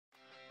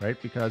right?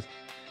 Because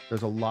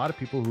there's a lot of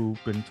people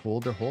who've been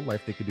told their whole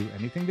life they could do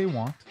anything they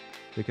want,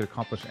 they could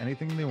accomplish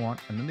anything they want,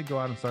 and then they go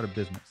out and start a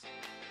business.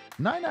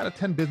 9 out of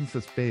 10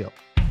 businesses fail.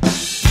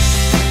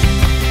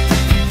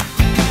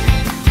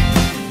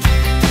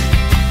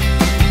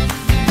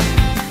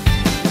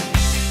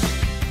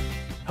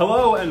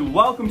 Hello and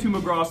welcome to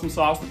mcgrawesome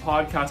Sauce, the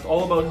podcast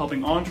all about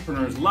helping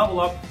entrepreneurs level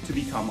up to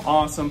become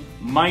awesome.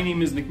 My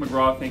name is Nick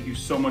McGraw. Thank you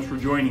so much for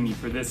joining me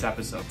for this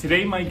episode.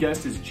 Today my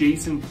guest is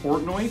Jason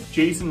Portnoy.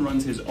 Jason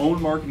runs his own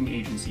marketing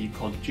agency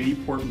called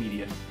JPort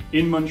Media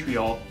in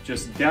Montreal,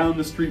 just down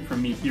the street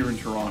from me here in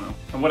Toronto.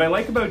 And what I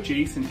like about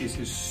Jason is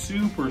his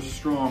super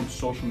strong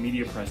social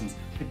media presence,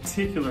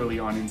 particularly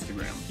on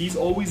Instagram. He's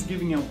always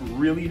giving out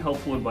really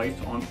helpful advice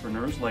to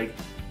entrepreneurs like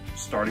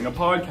starting a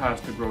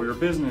podcast to grow your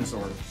business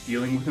or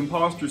dealing with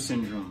imposter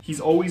syndrome. He's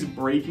always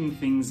breaking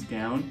things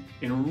down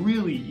in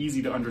really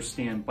easy to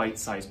understand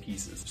bite-sized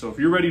pieces. So if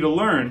you're ready to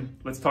learn,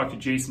 let's talk to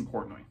Jason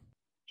Portnoy.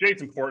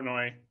 Jason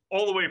Portnoy,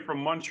 all the way from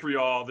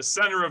Montreal, the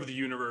center of the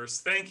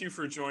universe. Thank you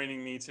for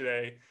joining me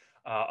today.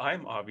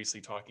 I'm obviously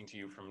talking to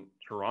you from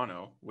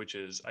Toronto, which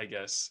is, I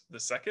guess, the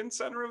second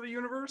center of the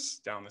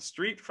universe, down the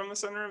street from the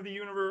center of the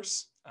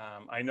universe.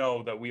 I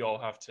know that we all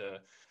have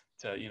to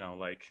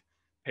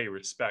pay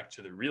respect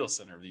to the real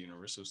center of the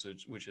universe,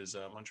 which is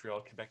Montreal,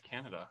 Quebec,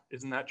 Canada.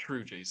 Isn't that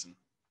true, Jason?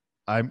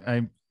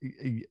 I'm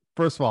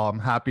first of all, I'm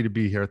happy to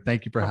be here.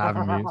 Thank you for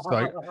having me.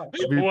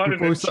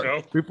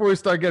 So before we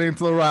start getting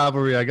into the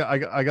rivalry, I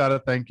gotta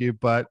thank you.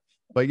 But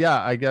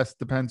yeah, I guess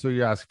depends who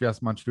you ask. If you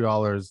ask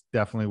Montrealers,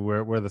 definitely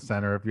we're the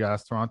center. If you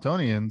ask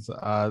Torontonians,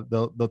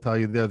 they'll tell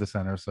you they're the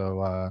center.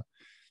 So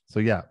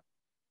yeah.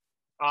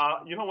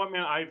 You know what,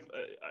 man?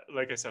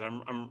 Like I said,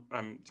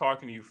 I'm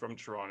talking to you from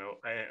Toronto,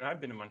 and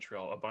I've been to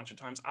Montreal a bunch of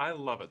times. I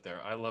love it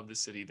there. I love the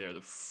city there.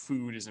 The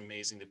food is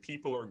amazing. The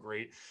people are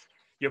great.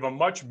 You have a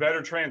much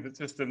better transit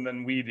system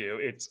than we do.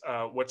 It's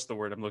what's the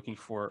word I'm looking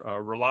for?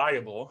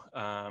 Reliable.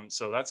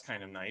 So that's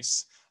kind of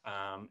nice.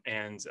 Yeah,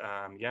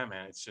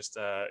 man, it's just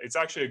it's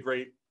actually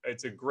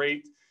a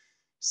great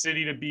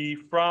city to be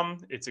from.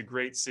 It's a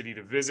great city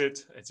to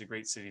visit. It's a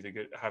great city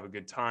to have a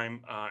good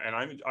time.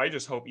 And I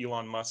just hope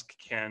Elon Musk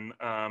can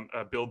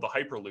build the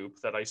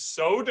Hyperloop that I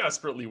so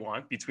desperately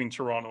want between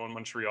Toronto and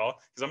Montreal,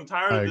 because I'm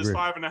tired of this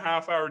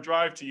 5.5 hour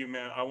drive to you,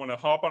 man. I want to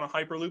hop on a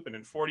Hyperloop and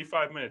in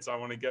 45 minutes, I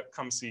want to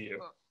come see you.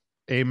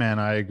 Amen.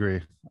 I agree.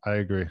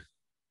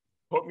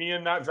 Put me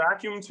in that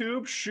vacuum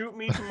tube, shoot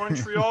me to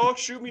Montreal,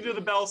 shoot me to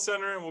the Bell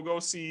Center, and we'll go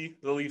see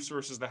the Leafs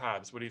versus the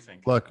Habs. What do you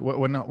think? Look,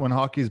 when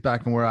hockey's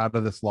back and we're out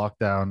of this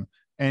lockdown,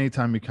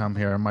 anytime you come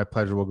here, my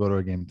pleasure, we'll go to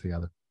a game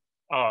together.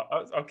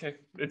 Okay.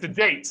 It's a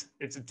date.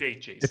 It's a date,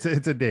 Jason.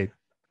 It's a date.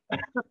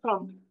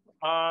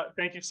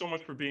 Thank you so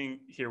much for being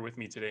here with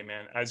me today,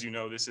 man. As you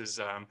know, this is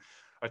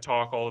a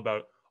talk all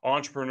about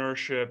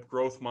entrepreneurship,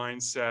 growth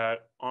mindset,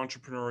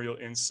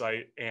 entrepreneurial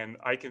insight, and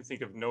I can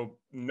think of no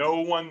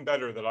one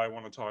better that I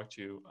want to talk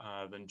to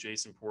than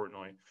Jason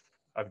Portnoy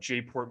of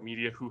JPort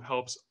Media, who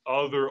helps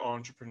other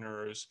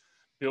entrepreneurs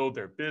build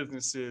their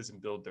businesses and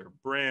build their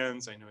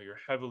brands. I know you're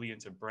heavily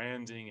into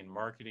branding and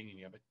marketing, and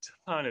you have a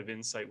ton of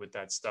insight with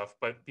that stuff.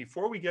 But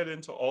before we get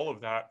into all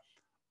of that,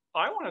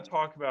 I want to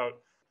talk about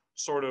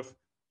sort of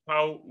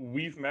how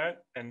we've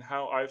met and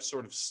how I've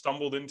sort of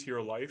stumbled into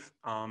your life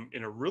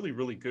in a really,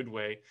 really good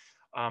way.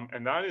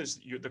 And that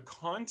is the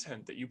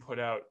content that you put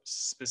out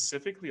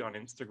specifically on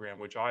Instagram,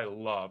 which I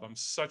love. I'm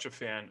such a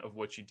fan of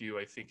what you do.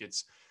 I think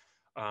it's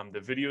the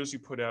videos you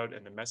put out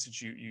and the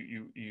message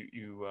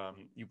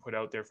you put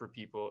out there for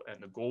people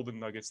and the golden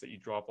nuggets that you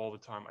drop all the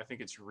time. I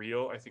think it's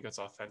real. I think it's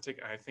authentic.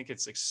 And I think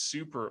it's like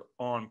super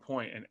on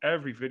point. And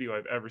every video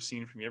I've ever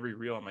seen from you, every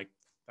reel, I'm like,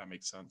 that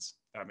makes sense.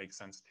 That makes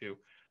sense too.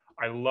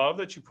 I love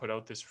that you put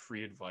out this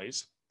free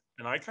advice,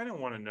 and I kind of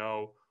want to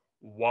know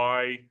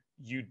why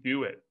you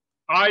do it.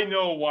 I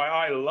know why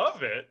I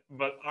love it,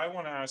 but I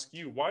want to ask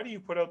you, why do you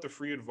put out the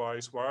free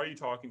advice? Why are you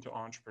talking to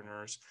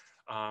entrepreneurs?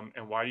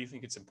 And why do you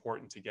think it's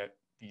important to get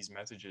these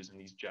messages and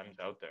these gems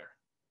out there?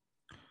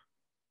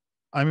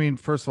 I mean,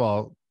 first of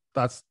all,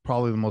 that's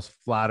probably the most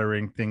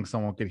flattering thing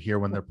someone could hear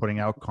when they're putting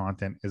out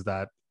content, is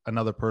that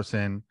another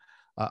person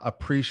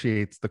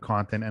appreciates the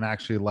content and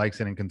actually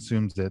likes it and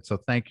consumes it. So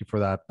thank you for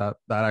that. That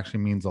actually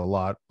means a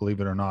lot, believe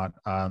it or not.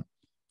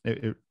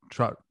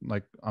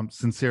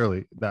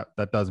 Sincerely,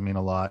 that does mean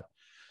a lot.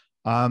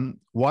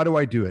 Why do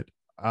I do it?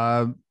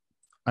 I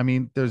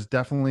mean, there's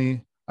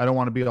definitely, I don't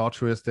want to be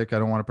altruistic. I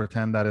don't want to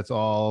pretend that it's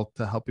all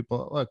to help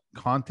people. Look,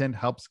 content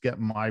helps get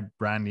my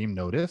brand name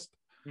noticed.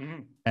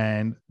 Mm-hmm.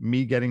 And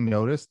me getting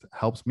noticed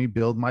helps me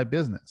build my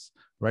business,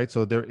 right?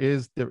 So there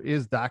is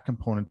that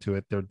component to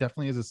it. There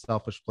definitely is a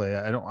selfish play.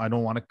 I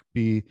don't want to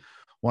be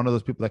one of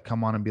those people that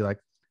come on and be like,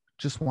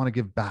 just want to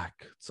give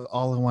back. So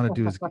all I want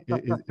to do is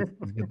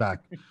give back.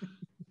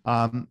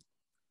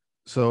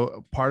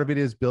 So part of it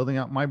is building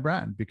out my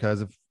brand,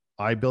 because if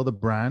I build a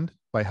brand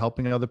by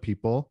helping other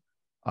people,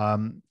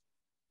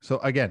 so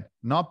again,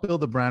 not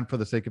build a brand for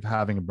the sake of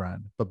having a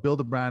brand, but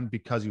build a brand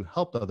because you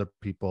helped other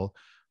people,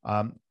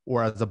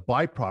 or as a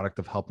byproduct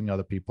of helping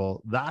other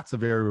people. That's a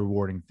very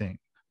rewarding thing.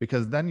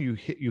 because then you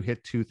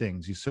hit two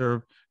things. You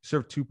serve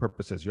two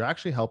purposes. You're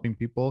actually helping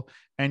people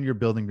and you're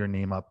building your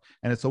name up,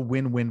 and it's a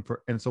win-win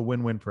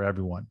for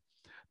everyone.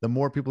 The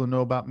more people who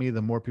know about me,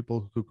 the more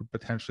people who could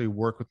potentially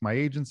work with my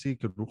agency,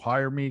 could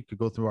hire me, could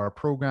go through our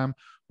program,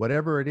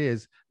 whatever it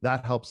is,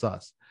 that helps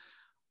us.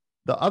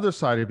 The other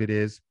side of it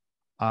is,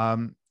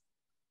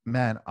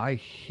 man, I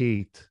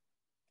hate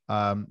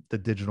the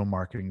digital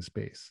marketing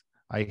space.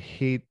 I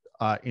hate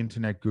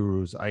internet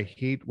gurus. I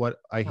hate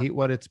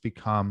what it's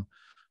become.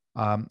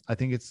 I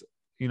think it's,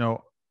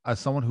 as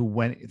someone who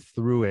went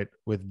through it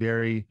with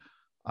very,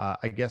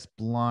 I guess,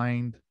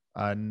 blind,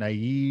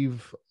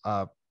 naive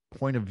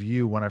point of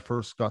view when I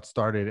first got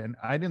started. And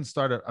I didn't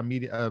start a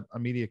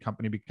media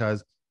company,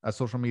 because a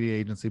social media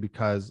agency,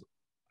 because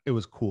it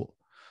was cool.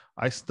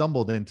 I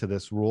stumbled into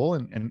this role,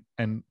 and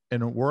it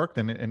worked,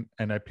 and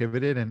I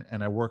pivoted,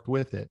 and I worked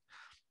with it.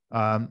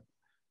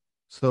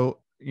 So,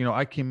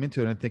 I came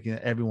into it and thinking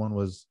that everyone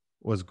was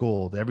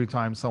gold. Every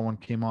time someone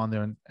came on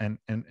there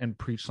and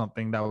preached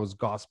something that was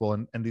gospel,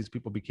 and these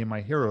people became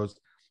my heroes.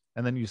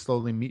 And then you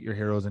slowly meet your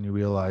heroes and you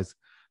realize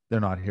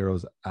they're not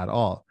heroes at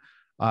all.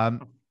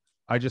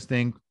 I just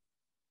think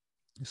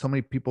so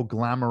many people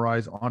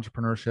glamorize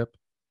entrepreneurship.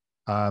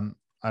 I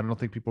don't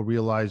think people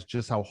realize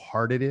just how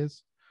hard it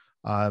is.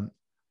 I'm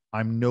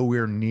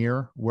nowhere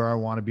near where I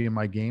want to be in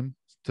my game,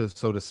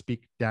 so to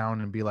speak down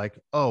and be like,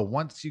 oh,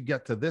 once you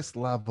get to this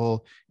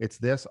level, it's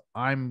this.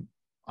 I'm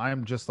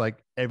just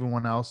like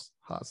everyone else,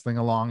 hustling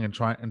along and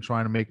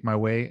trying to make my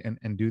way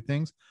and do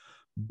things.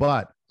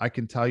 But I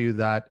can tell you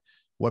that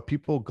what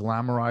people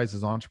glamorize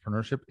as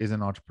entrepreneurship isn't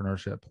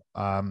entrepreneurship.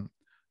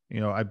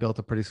 I built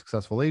a pretty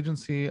successful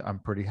agency. I'm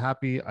pretty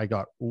happy. I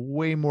got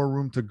way more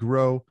room to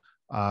grow.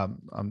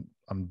 I'm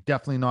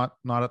definitely not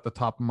at the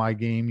top of my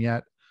game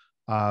yet.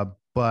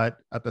 But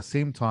at the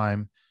same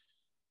time,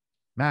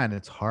 man,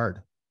 it's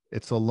hard.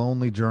 It's a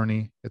lonely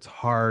journey. It's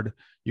hard.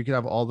 You could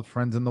have all the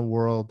friends in the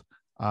world,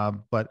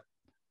 but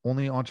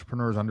only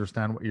entrepreneurs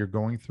understand what you're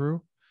going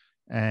through.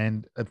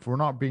 And if we're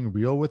not being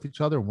real with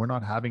each other, we're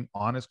not having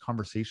honest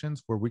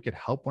conversations where we could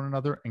help one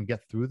another and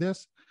get through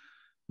this,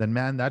 then,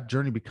 man, that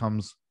journey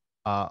becomes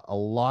a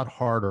lot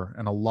harder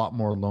and a lot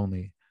more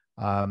lonely.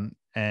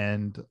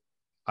 And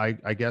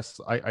I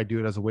guess I do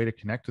it as a way to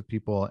connect with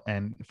people.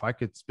 And if I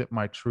could spit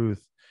my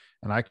truth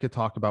and I could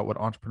talk about what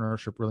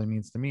entrepreneurship really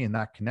means to me, and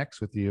that connects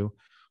with you,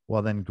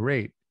 well, then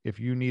great. If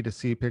you need to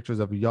see pictures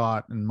of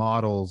yacht and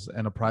models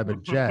and a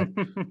private jet,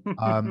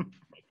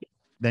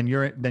 then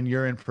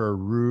you're in for a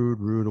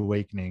rude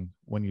awakening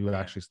when you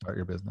actually start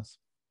your business.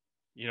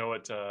 You know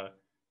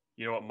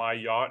what my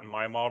yacht and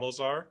my models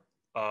are?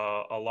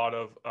 A lot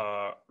of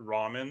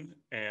ramen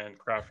and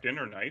craft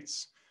dinner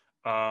nights.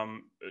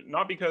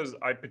 Not because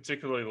I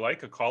particularly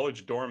like a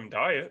college dorm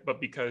diet, but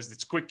because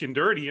it's quick and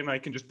dirty and I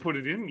can just put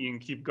it in me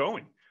and keep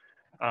going.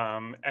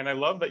 And I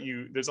love that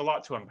there's a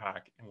lot to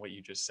unpack in what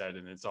you just said,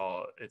 and it's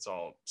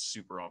all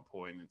super on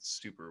point. It's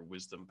super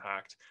wisdom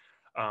packed.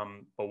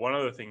 But one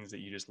of the things that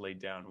you just laid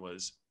down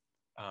was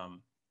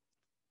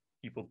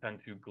people tend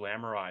to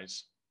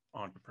glamorize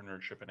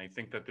entrepreneurship. And I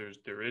think that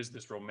there is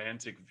this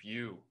romantic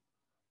view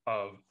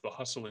of the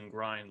hustle and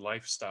grind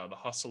lifestyle, the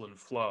hustle and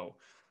flow,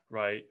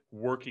 right?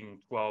 Working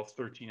 12,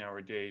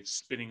 13-hour days,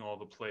 spinning all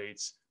the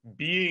plates,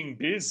 being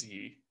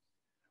busy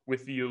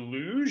with the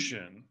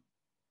illusion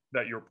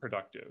that you're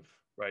productive,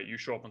 right? You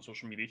show up on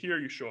social media here,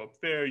 you show up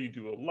there, you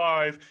do a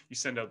live, you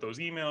send out those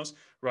emails,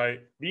 right?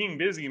 Being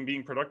busy and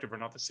being productive are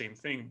not the same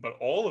thing, but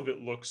all of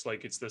it looks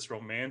like it's this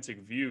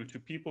romantic view to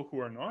people who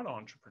are not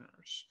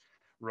entrepreneurs,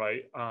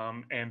 right?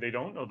 And they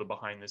don't know the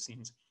behind the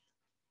scenes.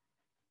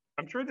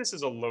 I'm sure this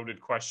is a loaded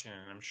question,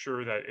 and I'm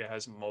sure that it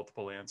has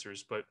multiple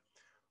answers, but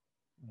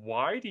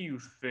why do you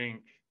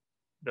think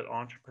that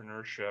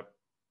entrepreneurship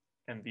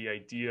and the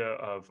idea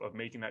of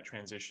making that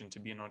transition to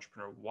be an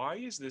entrepreneur, why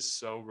is this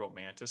so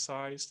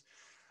romanticized?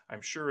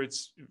 I'm sure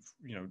it's,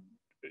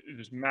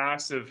 there's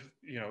massive,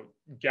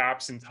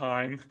 gaps in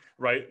time,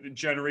 right?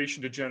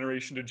 Generation to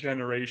generation to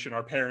generation,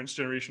 our parents'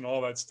 generation,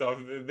 all that stuff,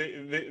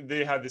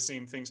 they had the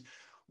same things.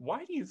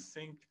 Why do you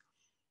think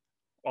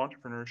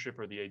entrepreneurship,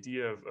 or the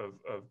idea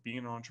of being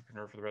an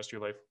entrepreneur for the rest of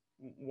your life,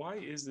 why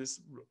is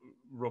this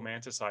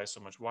romanticized so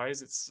much? Why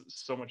is it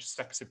so much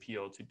sex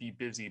appeal to be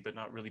busy but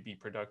not really be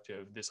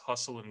productive? This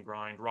hustle and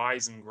grind,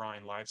 rise and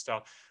grind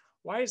lifestyle.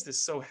 Why is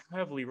this so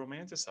heavily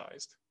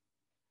romanticized?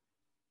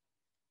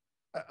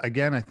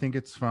 Again, I think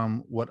it's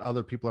from what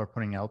other people are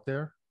putting out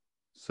there.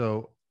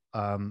 So,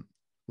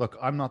 look,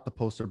 I'm not the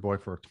poster boy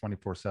for a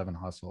 24/7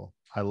 hustle.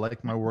 I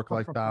like my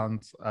work-life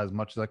balance as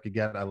much as I could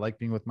get. I like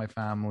being with my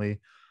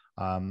family.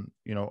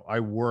 I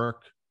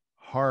work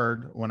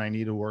hard when I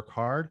need to work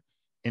hard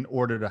in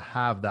order to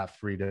have that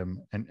freedom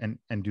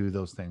and do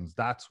those things.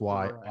 That's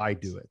why I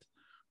do it,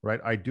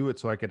 right? I do it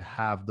so I could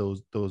have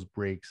those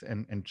breaks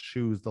and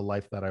choose the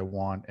life that I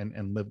want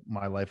and live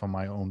my life on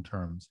my own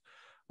terms.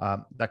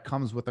 That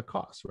comes with a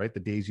cost, right? The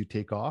days you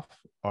take off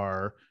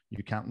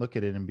you can't look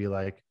at it and be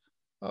like,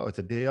 oh, it's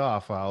a day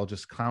off, I'll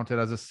just count it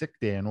as a sick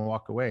day and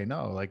walk away.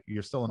 No, like,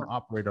 you're still an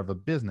operator of a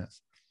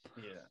business.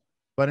 Yeah.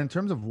 But in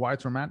terms of why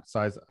it's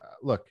romanticized,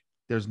 look,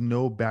 there's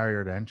no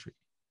barrier to entry.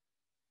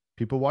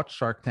 People watch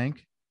Shark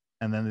Tank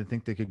and then they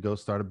think they could go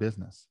start a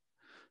business.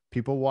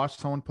 People watch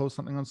someone post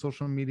something on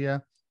social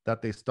media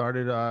that they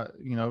started,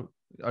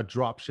 a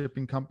drop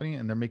shipping company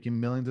and they're making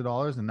millions of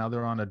dollars and now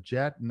they're on a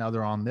jet and now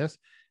they're on this,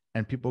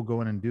 and people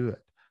go in and do it.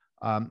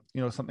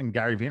 Something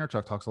Gary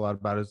Vaynerchuk talks a lot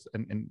about is,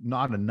 and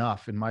not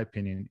enough, in my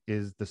opinion,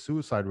 is the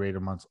suicide rate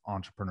amongst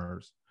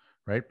entrepreneurs,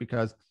 right?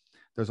 Because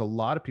there's a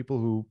lot of people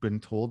who've been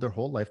told their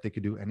whole life they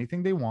could do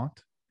anything they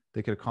want,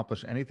 they could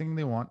accomplish anything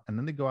they want, and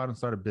then they go out and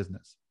start a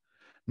business.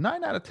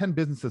 9 out of 10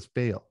 businesses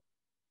fail,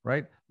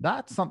 right?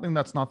 That's something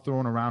that's not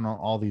thrown around on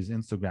all these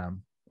Instagram,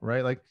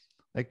 right? Like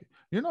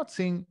you're not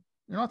seeing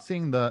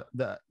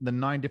the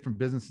 9 different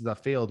businesses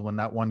that failed when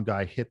that one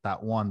guy hit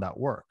that one that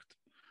worked,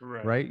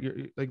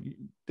 right?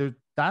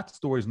 That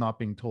story is not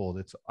being told.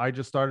 It's, I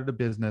just started a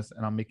business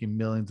and I'm making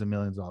millions and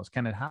millions of dollars.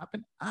 Can it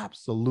happen?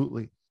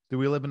 Absolutely. Do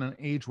we live in an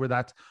age where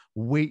that's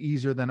way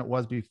easier than it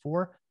was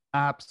before?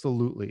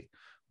 Absolutely.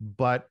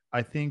 But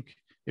I think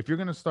if you're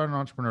going to start an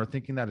entrepreneur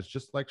thinking that it's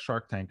just like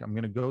Shark Tank, I'm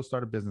going to go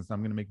start a business, I'm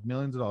going to make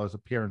millions of dollars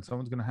appear and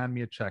someone's going to hand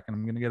me a check and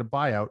I'm going to get a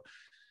buyout.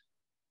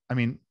 I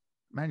mean,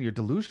 man, you're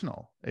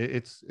delusional.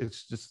 It's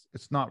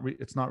not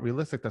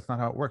realistic. That's not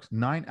how it works.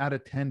 9 out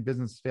of 10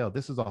 businesses fail.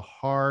 This is a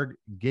hard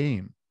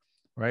game,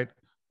 right?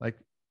 Like,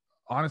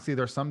 honestly,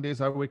 there's some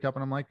days I wake up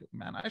and I'm like,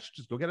 man, I should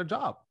just go get a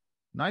job.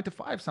 9 to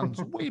 5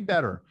 sounds way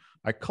better.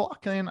 I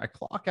clock in, I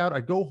clock out, I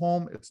go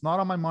home. It's not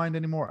on my mind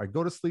anymore. I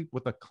go to sleep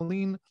with a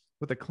clean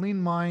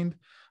mind.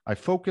 I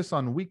focus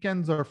on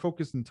weekends or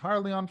focus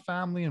entirely on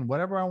family and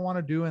whatever I want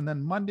to do. And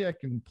then Monday I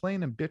can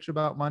complain and bitch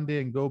about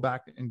Monday and go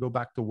back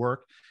to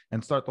work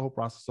and start the whole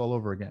process all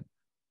over again.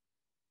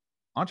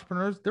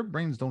 Entrepreneurs, their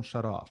brains don't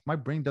shut off. My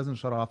brain doesn't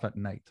shut off at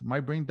night. My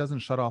brain doesn't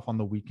shut off on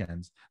the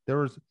weekends.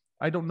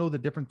 I don't know the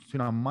difference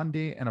between a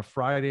Monday and a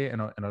Friday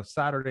and a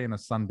Saturday and a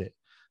Sunday.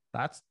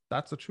 That's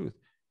the truth.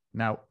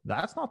 Now,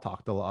 that's not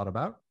talked a lot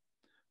about,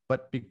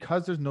 but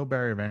because there's no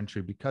barrier of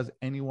entry, because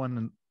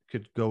anyone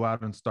could go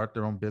out and start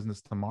their own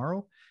business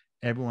tomorrow,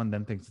 everyone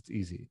then thinks it's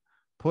easy.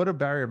 Put a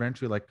barrier of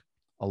entry like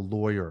a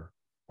lawyer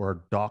or a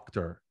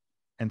doctor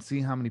and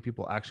see how many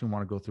people actually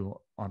want to go through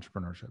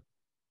entrepreneurship.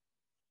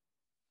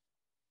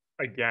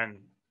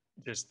 Again,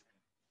 just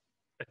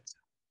a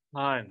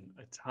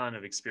ton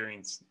of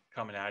experience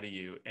coming out of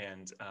you.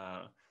 And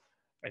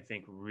I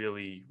think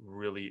really,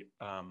 really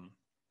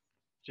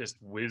just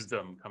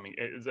wisdom coming,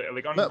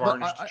 like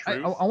unvarnished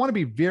truth. I want to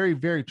be very,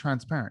 very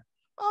transparent.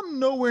 I'm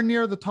nowhere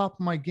near the top of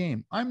my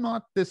game. I'm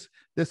not this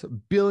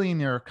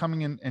billionaire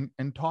coming in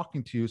and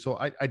talking to you. So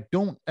I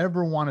don't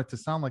ever want it to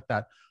sound like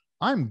that.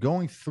 I'm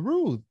going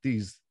through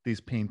these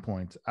pain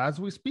points as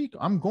we speak.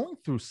 I'm going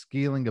through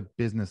scaling a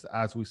business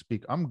as we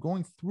speak. I'm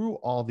going through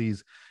all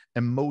these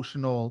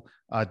emotional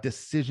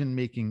decision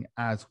making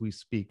as we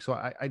speak. So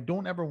I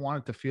don't ever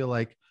want it to feel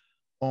like,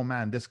 oh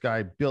man, this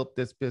guy built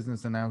this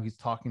business and now he's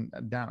talking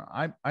down.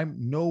 I'm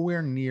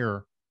nowhere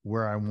near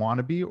where I want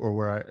to be or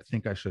where I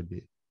think I should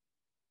be.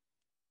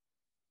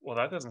 Well,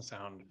 that doesn't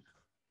sound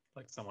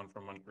like someone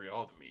from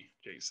Montreal to me,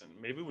 Jason.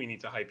 Maybe we need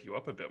to hype you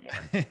up a bit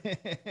more.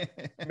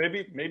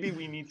 maybe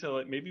we need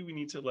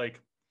to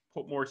like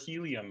put more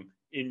helium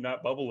in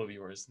that bubble of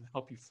yours and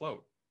help you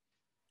float.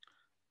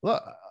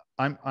 Look,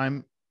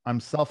 I'm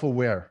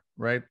self-aware,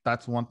 right?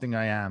 That's one thing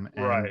I am,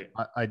 and right.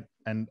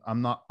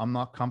 I'm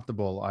not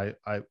comfortable.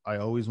 I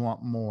always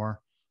want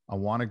more. I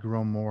want to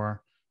grow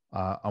more.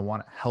 I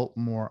want to help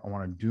more. I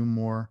want to do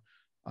more.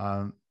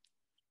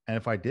 And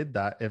if I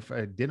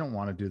didn't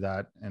want to do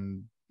that,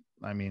 and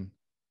I mean,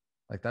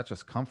 like, that's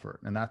just comfort,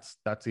 and that's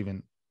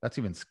even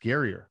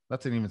scarier.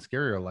 That's an even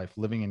scarier life,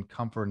 living in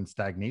comfort and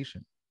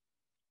stagnation.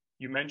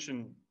 You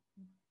mentioned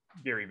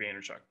Gary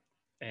Vaynerchuk,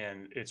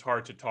 and it's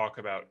hard to talk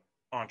about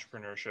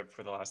entrepreneurship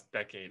for the last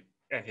decade,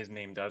 and his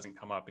name doesn't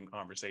come up in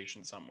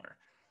conversation somewhere.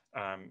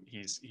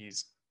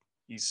 He's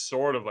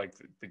sort of like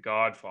the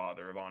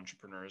godfather of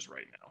entrepreneurs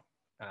right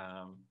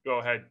now. Go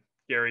ahead,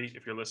 Gary,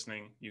 if you're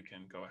listening, you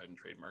can go ahead and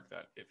trademark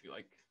that if you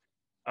like.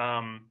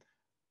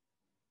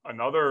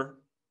 Another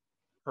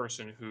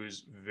person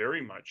who's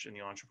very much in the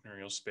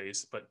entrepreneurial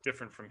space, but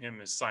different from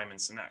him, is Simon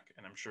Sinek,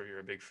 and I'm sure you're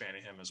a big fan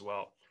of him as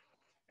well.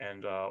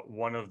 And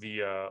one of the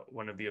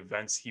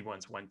events he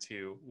once went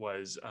to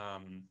was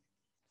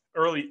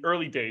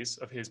early days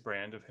of his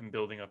brand, of him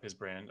building up his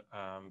brand.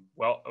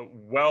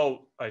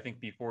 Well, I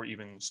think before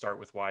even Start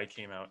With Why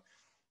came out,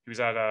 he was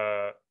at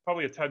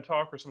probably a TED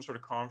Talk or some sort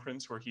of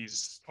conference where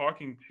he's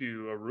talking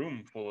to a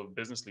room full of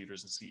business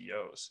leaders and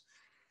CEOs.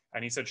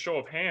 And he said, show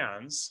of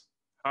hands,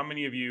 how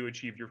many of you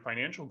achieved your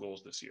financial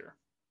goals this year?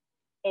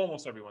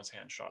 Almost everyone's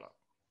hand shot up.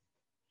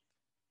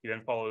 He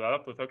then followed that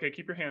up with, okay,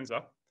 keep your hands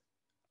up.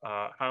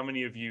 How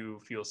many of you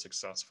feel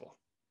successful?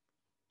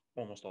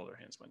 Almost all their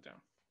hands went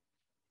down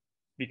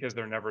because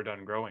they're never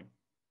done growing.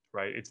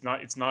 Right? It's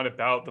not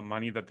about the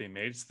money that they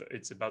made.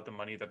 It's about the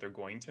money that they're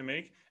going to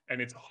make. And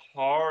it's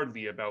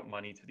hardly about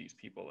money to these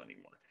people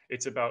anymore.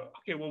 It's about,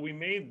 okay, well, we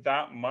made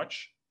that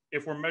much.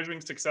 If we're measuring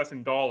success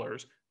in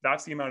dollars,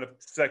 That's the amount of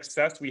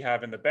success we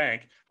have in the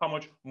bank. How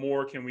much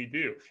more can we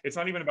do? It's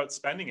not even about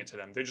spending it to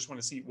them. They just want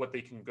to see what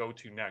they can go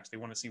to next. They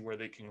want to see where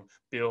they can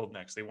build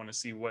next. They want to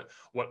see what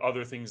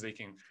other things they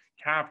can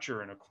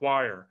capture and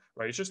acquire,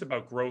 right? It's just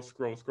about growth,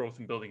 growth, growth,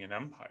 and building an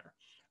empire,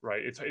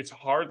 right? It's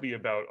hardly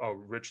about a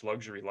rich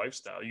luxury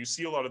lifestyle. You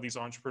see a lot of these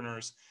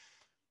entrepreneurs.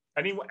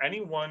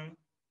 Anyone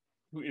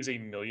who is a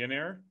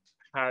millionaire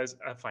has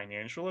a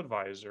financial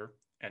advisor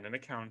and an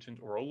accountant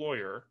or a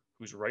lawyer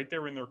who's right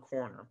there in their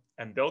corner,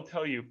 and they'll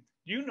tell you,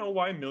 you know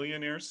why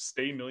millionaires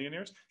stay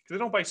millionaires? Because they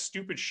don't buy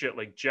stupid shit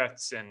like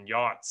jets and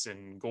yachts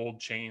and gold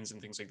chains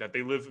and things like that.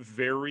 They live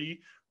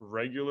very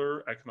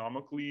regular,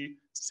 economically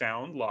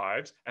sound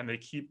lives, and they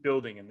keep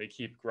building and they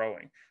keep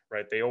growing,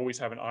 right? They always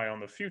have an eye on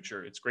the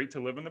future. It's great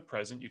to live in the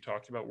present. You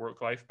talked about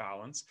work-life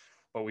balance,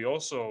 but we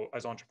also,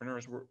 as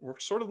entrepreneurs, we're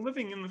sort of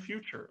living in the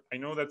future. I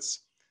know that's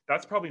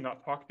probably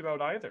not talked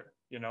about either.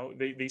 You know,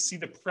 they see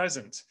the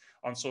present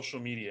on social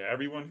media.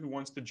 Everyone who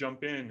wants to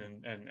jump in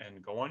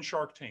and go on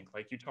Shark Tank,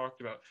 like you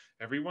talked about,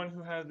 everyone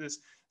who has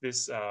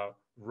this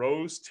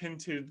rose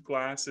tinted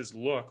glasses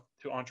look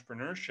to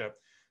entrepreneurship,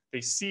 they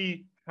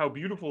see how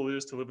beautiful it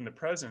is to live in the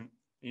present.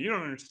 And you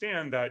don't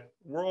understand that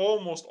we're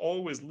almost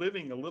always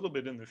living a little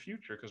bit in the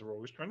future because we're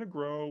always trying to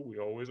grow. We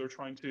always are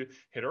trying to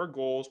hit our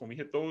goals. When we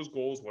hit those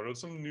goals, what are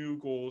some new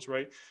goals,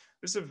 right?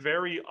 This is a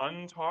very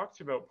untalked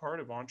about part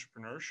of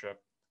entrepreneurship.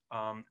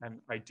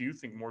 And I do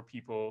think more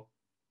people,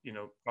 you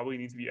know, probably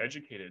need to be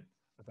educated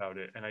about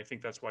it. And I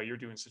think that's why you're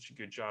doing such a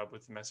good job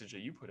with the message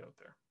that you put out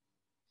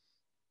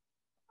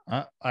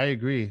there. I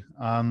agree.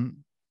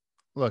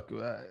 Look,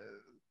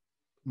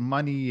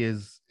 money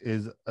is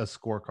a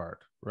scorecard,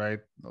 right?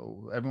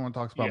 Everyone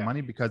talks about Yeah.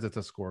 money because it's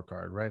a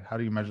scorecard, right? How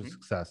do you measure Mm-hmm.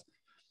 success?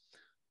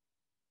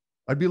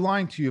 I'd be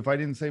lying to you if I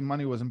didn't say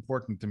money was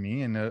important to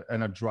me and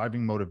a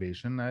driving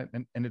motivation.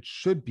 And it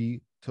should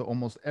be to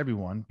almost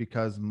everyone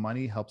because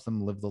money helps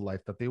them live the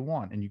life that they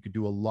want. And you could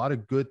do a lot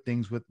of good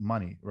things with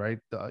money, right?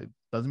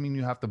 Doesn't mean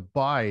you have to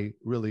buy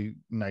really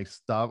nice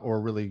stuff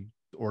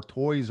or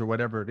toys or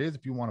whatever it is.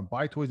 If you want to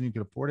buy toys and you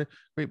can afford it,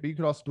 great. But you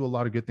could also do a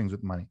lot of good things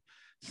with money.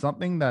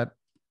 Something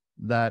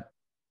that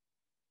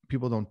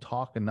people don't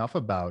talk enough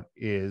about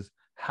is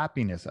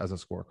happiness as a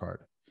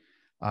scorecard.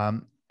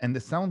 And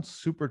this sounds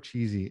super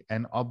cheesy.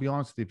 And I'll be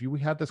honest, if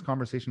we had this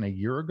conversation a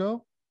year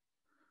ago,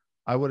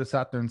 I would have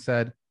sat there and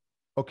said,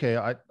 okay,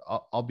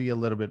 I'll be a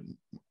little bit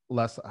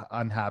less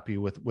unhappy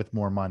with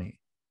more money.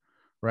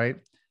 Right.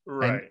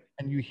 And, Right.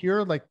 and you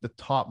hear like the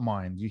top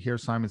minds, you hear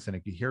Simon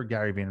Sinek, you hear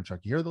Gary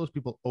Vaynerchuk, you hear those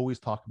people always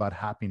talk about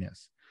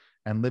happiness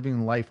and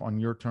living life on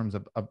your terms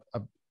of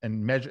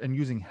and measure and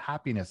using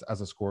happiness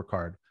as a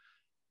scorecard.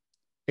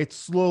 It's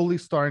slowly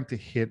starting to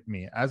hit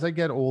me as I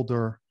get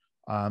older.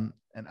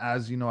 And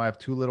as you know, I have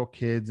two little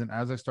kids, and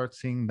as I start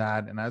seeing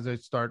that, and as I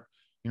start,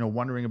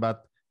 wondering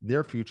about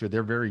their future,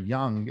 they're very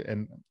young,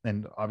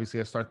 and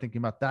obviously I start thinking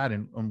about that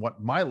and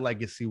what my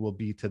legacy will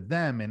be to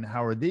them, and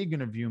how are they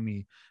going to view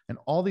me, and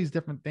all these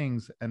different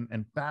things,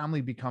 and family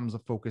becomes a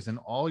focus, and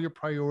all your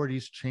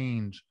priorities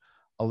change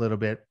a little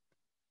bit.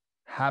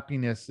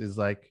 Happiness is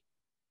like,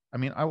 I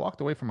mean, I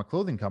walked away from a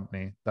clothing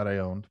company that I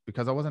owned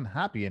because I wasn't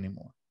happy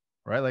anymore,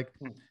 right? Like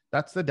Hmm.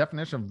 that's the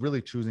definition of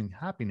really choosing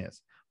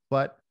happiness.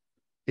 But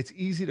it's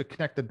easy to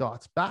connect the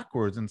dots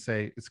backwards and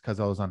say it's because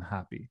I was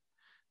unhappy.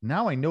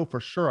 Now I know for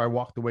sure I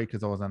walked away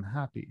because I was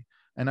unhappy.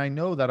 And I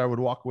know that I would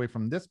walk away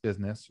from this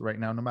business right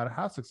now, no matter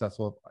how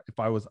successful, if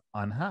I was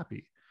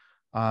unhappy.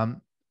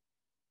 Um,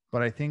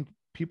 but I think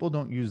people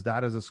don't use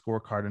that as a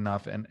scorecard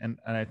enough. And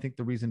I think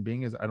the reason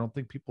being is I don't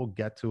think people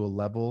get to a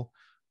level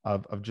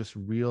of just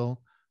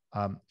real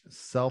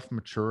self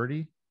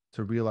maturity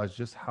to realize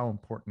just how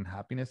important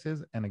happiness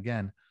is. And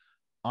again,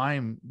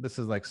 this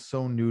is like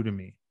so new to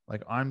me.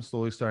 Like I'm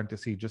slowly starting to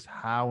see just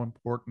how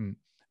important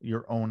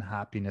your own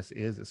happiness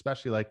is,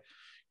 especially like,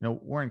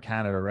 we're in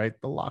Canada, right?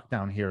 The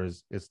lockdown here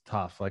is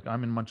tough. Like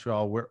I'm in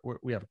Montreal,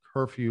 we have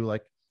curfew.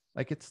 Like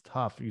it's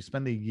tough. You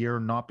spend a year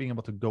not being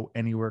able to go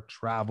anywhere,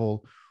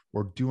 travel,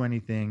 or do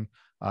anything.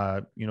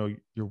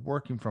 You're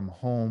working from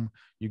home.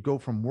 You go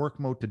from work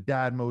mode to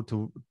dad mode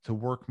to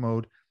work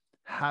mode.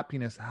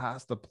 Happiness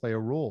has to play a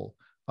role.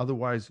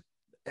 Otherwise,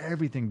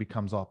 everything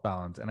becomes off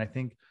balance. And I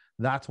think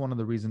that's one of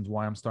the reasons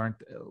why I'm starting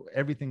to,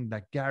 everything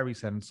that Gary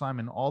said and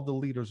Simon, all the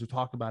leaders who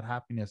talk about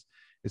happiness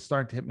is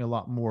starting to hit me a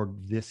lot more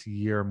this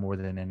year, more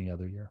than any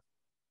other year.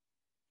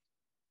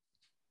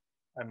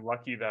 I'm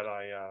lucky that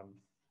I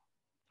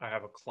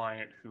have a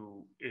client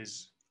who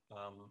is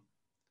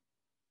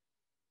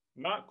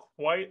not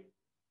quite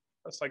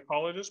a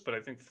psychologist, but I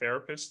think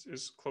therapist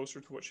is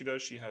closer to what she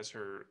does. She has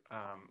her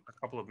a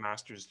couple of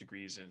master's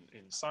degrees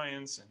in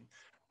science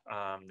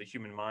and the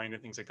human mind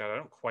and things like that. I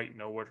don't quite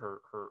know what her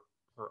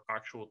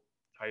actual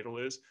title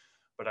is,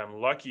 but I'm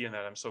lucky in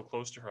that I'm so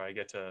close to her. I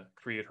get to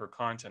create her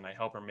content. I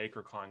help her make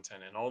her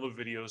content, and all the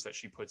videos that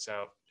she puts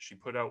out. She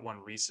put out one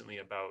recently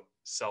about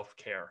self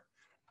care,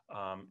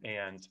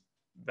 and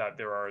that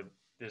there are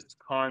this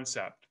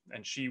concept,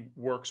 and she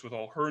works with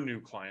all her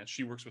new clients.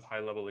 She works with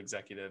high level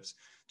executives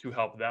to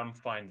help them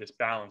find this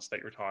balance that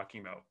you're talking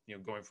about,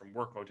 going from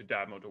work mode to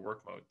dad mode to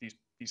work mode. These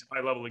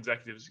high level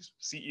executives, these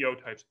CEO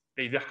types,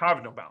 they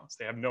have no balance.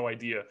 They have no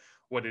idea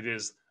what it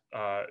is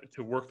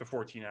to work the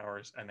 14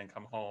 hours and then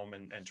come home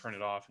and turn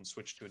it off and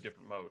switch to a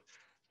different mode.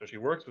 So she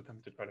works with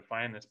them to try to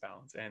find this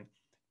balance. And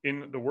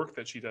in the work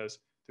that she does,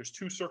 there's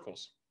two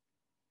circles.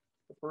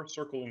 The first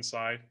circle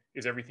inside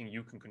is everything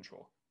you can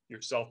control,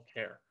 your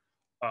self-care.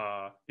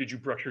 Did you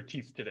brush your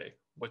teeth today?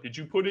 What did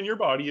you put in your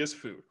body as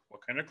food?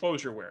 What kind of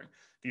clothes you're wearing?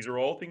 These are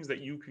all things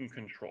that you can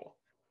control.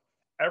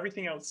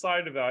 Everything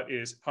outside of that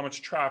is how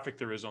much traffic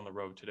there is on the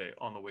road today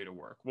on the way to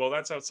work. Well,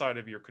 that's outside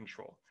of your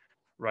control,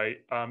 right?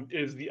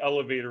 Is the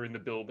elevator in the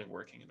building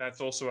working?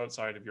 That's also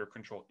outside of your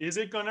control. Is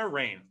it going to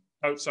rain?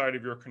 Outside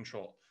of your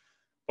control.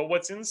 But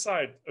what's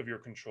inside of your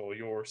control,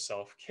 your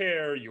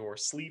self-care, your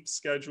sleep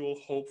schedule,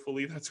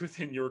 hopefully that's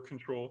within your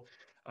control.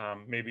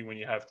 Maybe when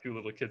you have two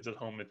little kids at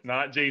home, it's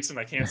not. Jason,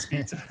 I can't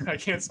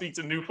speak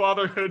to new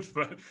fatherhood,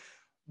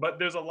 but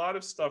there's a lot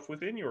of stuff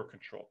within your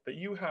control that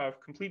you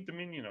have complete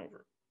dominion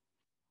over.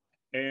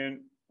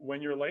 And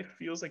when your life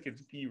feels like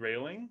it's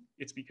derailing,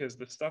 it's because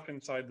the stuff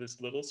inside this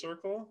little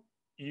circle,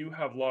 you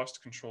have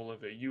lost control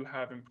of it. You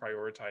haven't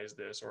prioritized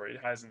this, or it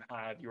hasn't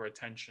had your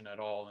attention at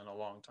all in a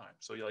long time.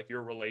 So like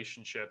your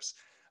relationships,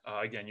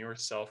 again, your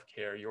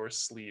self-care, your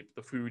sleep,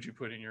 the food you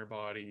put in your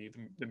body,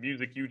 the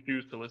music you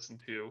choose to listen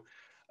to,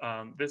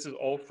 this is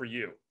all for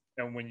you.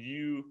 And when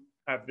you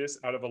have this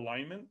out of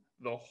alignment,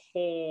 the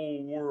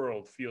whole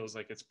world feels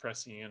like it's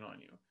pressing in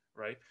on you,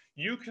 right?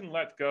 You can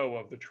let go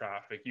of the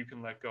traffic. You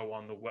can let go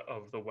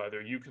of the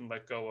weather. You can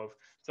let go of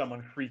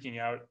someone freaking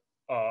out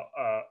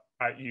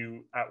at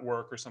you at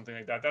work or something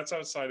like that. That's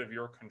outside of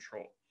your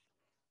control.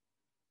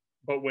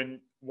 But when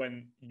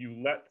you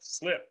let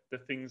slip the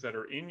things that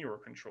are in your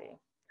control,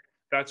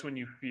 that's when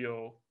you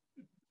feel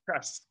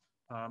pressed,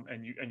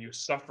 and you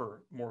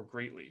suffer more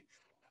greatly.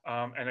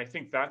 And I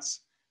think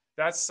that's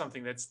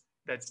something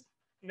that's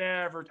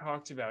never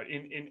talked about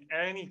in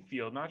any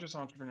field, not just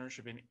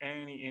entrepreneurship, in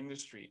any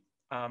industry.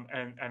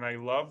 And I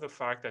love the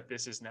fact that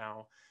this is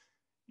now,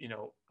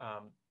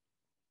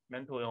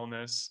 mental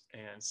illness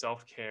and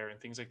self-care and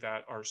things like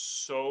that are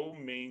so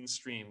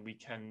mainstream. We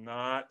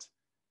cannot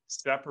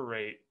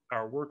separate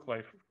our work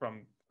life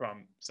from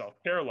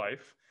self-care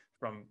life,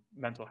 from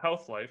mental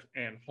health life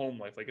and home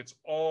life. Like it's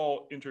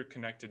all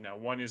interconnected now.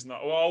 One is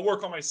not, well, I'll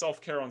work on my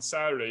self-care on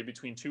Saturday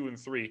between 2 and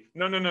 3.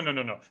 No.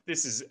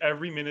 This is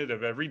every minute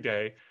of every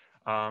day.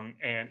 And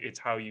it's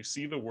how you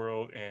see the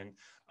world, and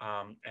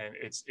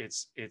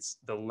it's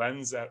the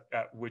lens at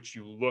which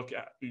you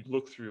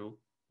look through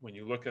when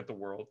you look at the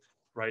world,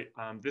 right?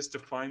 This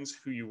defines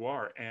who you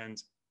are.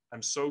 And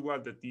I'm so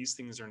glad that these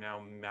things are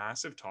now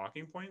massive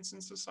talking points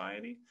in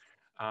society,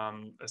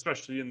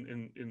 especially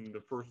in the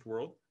first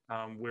world,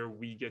 where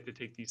we get to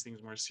take these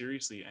things more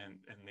seriously, and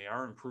they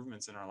are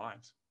improvements in our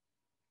lives.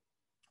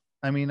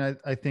 I mean,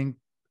 I think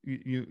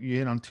you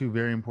hit on two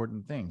very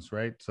important things,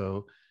 right?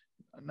 So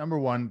number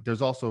one,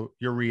 there's also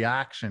your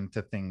reaction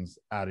to things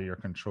out of your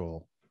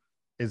control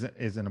is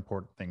an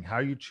important thing. How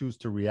you choose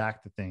to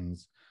react to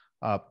things,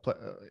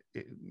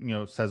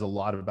 says a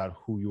lot about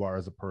who you are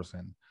as a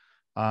person.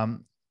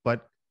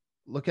 But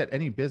look at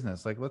any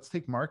business. Like let's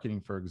take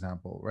marketing, for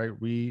example, right?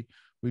 We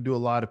do a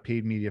lot of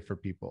paid media for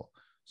people.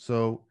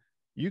 So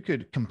you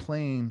could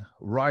complain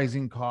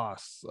rising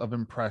costs of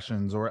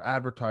impressions or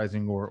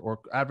advertising, or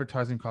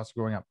advertising costs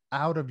going up,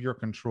 out of your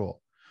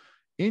control.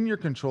 In your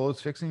control is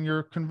fixing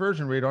your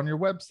conversion rate on your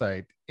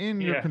website. In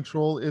your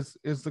control is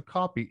the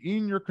copy.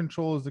 In your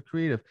control is the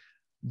creative.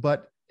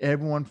 But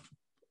everyone,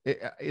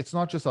 it's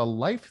not just a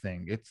life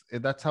thing.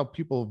 That's how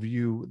people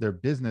view their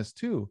business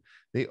too.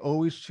 They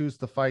always choose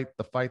to fight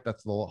the fight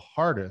that's the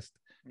hardest,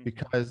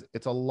 because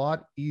it's a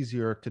lot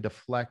easier to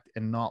deflect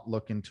and not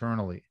look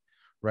internally,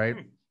 right?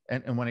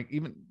 And when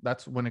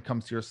that's when it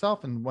comes to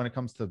yourself, and when it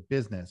comes to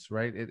business,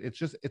 right?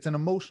 It's an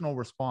emotional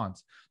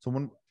response. So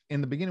when in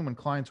the beginning, when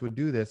clients would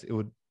do this, it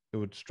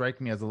would strike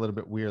me as a little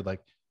bit weird,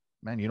 like,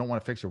 man, you don't want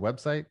to fix your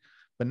website.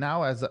 But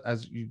now as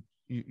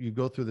you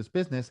go through this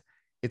business,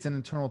 it's an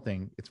internal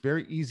thing. It's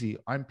very easy.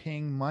 I'm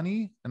paying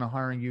money and I'm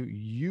hiring you.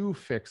 You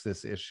fix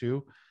this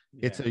issue.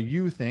 Yeah. It's a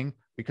you thing,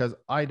 because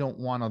I don't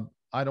want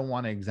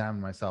to examine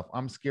myself.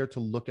 I'm scared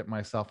to look at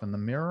myself in the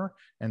mirror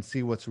and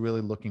see what's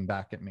really looking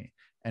back at me.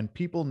 And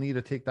people need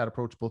to take that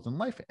approach both in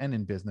life and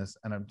in business.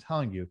 And I'm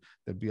telling you,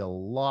 they'd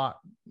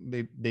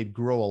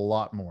grow a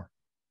lot more.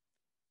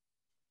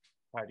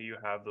 How do you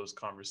have those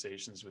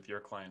conversations with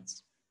your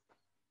clients?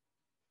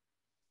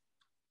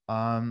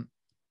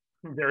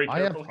 Very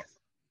carefully.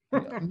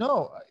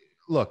 No,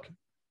 look,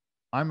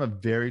 I'm a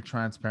very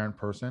transparent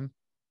person.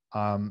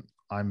 I'm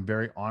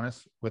very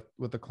honest with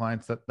the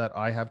clients that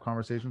I have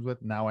conversations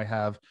with. Now I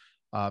have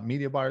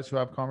media buyers who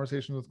have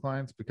conversations with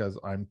clients because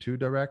I'm too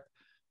direct.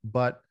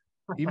 But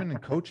even in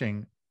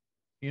coaching,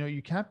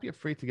 you can't be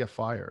afraid to get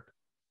fired,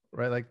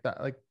 right? Like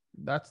that,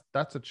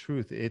 that's the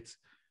truth.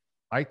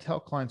 I tell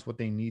clients what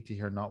they need to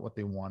hear, not what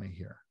they want to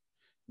hear.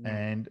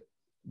 And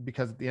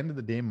because at the end of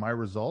the day, my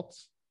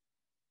results,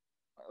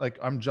 like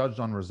I'm judged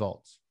on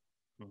results.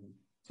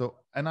 So,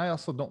 and I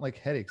also don't like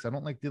headaches. I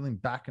don't like dealing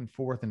back and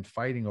forth and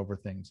fighting over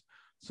things.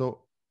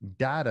 So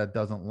data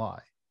doesn't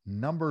lie.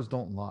 Numbers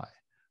don't lie.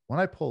 When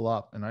I pull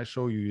up and I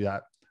show you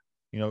that,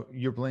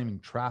 you're blaming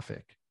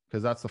traffic,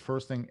 because that's the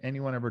first thing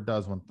anyone ever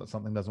does when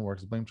something doesn't work,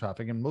 is blame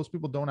traffic. And most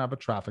people don't have a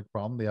traffic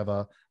problem. They have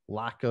a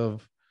lack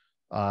of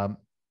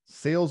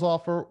sales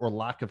offer or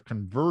lack of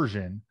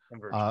conversion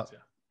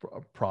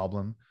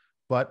problem.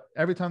 But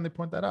every time they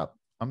point that up,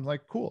 I'm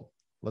like, cool,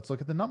 let's look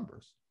at the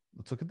numbers.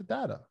 Let's look at the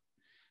data.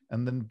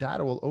 And then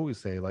data will always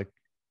say, like,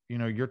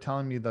 you're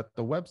telling me that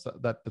the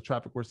website, that the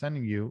traffic we're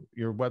sending you,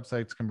 your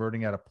website's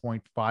converting at a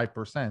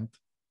 0.5%,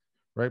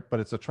 right? But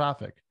it's a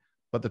traffic.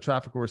 But the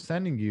traffic we're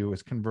sending you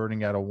is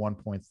converting at a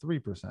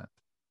 1.3%.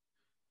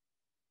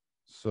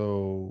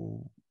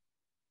 So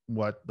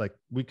what, like,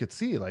 we could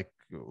see, like,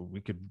 we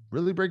could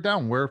really break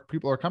down where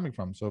people are coming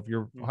from. So if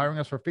you're hiring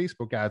us for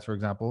Facebook ads, for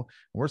example,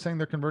 and we're saying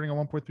they're converting at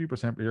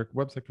 1.3%, but your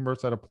website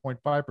converts at a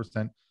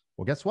 0.5%,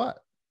 well, guess what?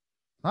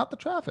 Not the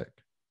traffic.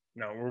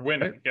 No, we're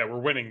winning. Right? Yeah,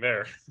 we're winning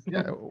there.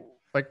 Yeah,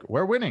 like,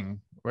 we're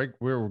winning. Like,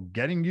 we're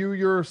getting you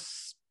your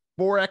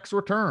 4x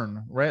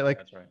return, right? Like,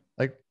 that's right.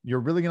 Like,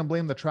 you're really going to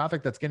blame the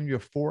traffic that's getting you a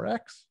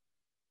 4x?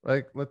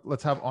 Like,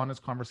 let's have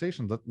honest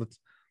conversations.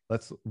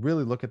 Let's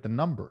really look at the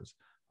numbers.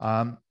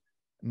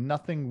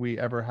 Nothing we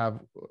ever have,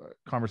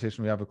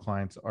 conversation we have with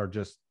clients, are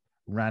just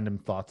random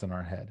thoughts in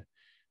our head.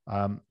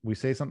 We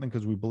say something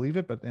because we believe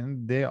it, but at the end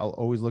of the day, I'll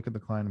always look at the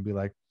client and be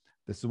like,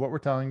 this is what we're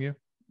telling you.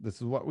 This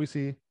is what we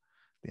see.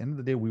 At the end of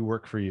the day, we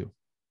work for you.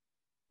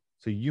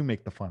 So you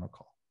make the final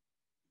call.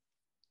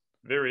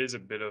 There is a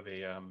bit of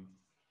a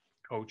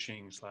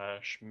coaching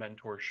 /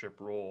 mentorship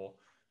role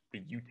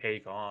that you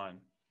take on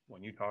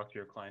when you talk to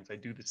your clients. I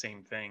do the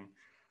same thing,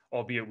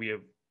 albeit we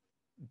have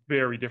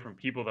very different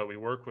people that we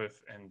work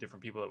with and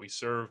different people that we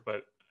serve,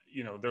 but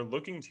they're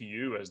looking to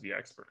you as the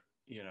expert,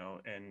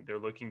 and they're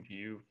looking to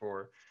you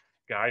for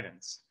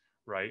guidance,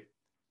 right?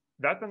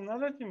 That's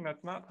another thing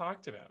that's not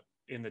talked about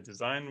in the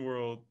design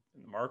world,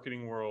 in the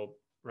marketing world,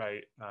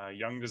 right?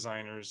 Young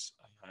designers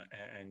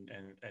and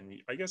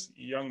I guess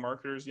young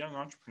marketers, young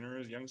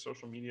entrepreneurs, young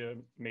social media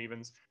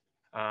mavens.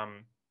 I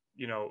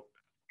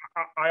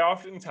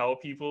often tell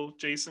people,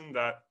 Jason,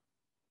 that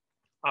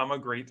I'm a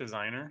great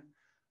designer.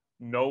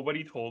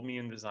 Nobody told me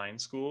in design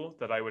school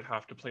that I would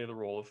have to play the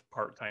role of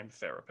part-time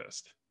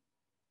therapist.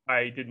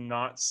 I did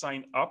not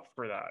sign up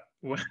for that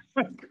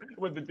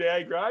when the day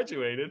I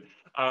graduated.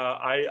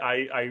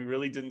 I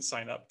really didn't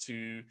sign up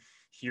to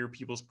hear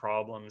people's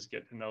problems,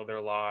 get to know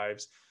their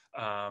lives,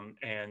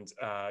 and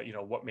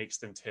what makes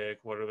them tick,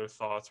 what are their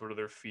thoughts, what are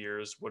their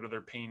fears, what are their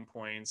pain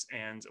points,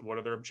 and what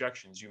are their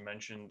objections. You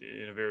mentioned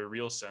in a very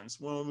real sense,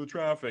 well, the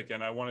traffic,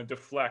 and I want to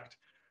deflect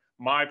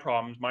my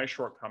problems, my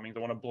shortcomings.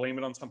 I want to blame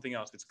it on something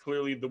else. It's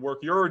clearly the work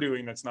you're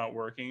doing that's not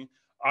working.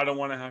 I don't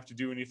want to have to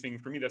do anything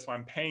for me. That's why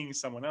I'm paying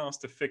someone else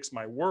to fix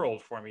my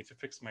world for me, to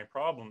fix my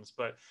problems.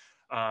 But,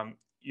 I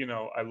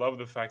love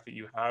the fact that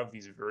you have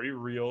these very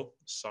real,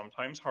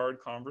 sometimes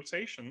hard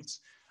conversations,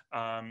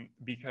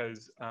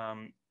 because,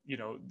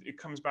 it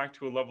comes back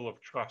to a level of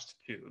trust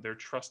too. They're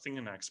trusting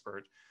an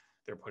expert.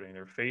 They're putting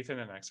their faith in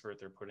an expert.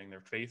 They're putting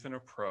their faith in a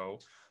pro.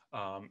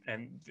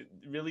 And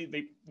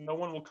really, no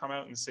one will come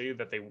out and say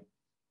that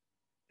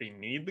they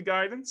need the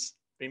guidance.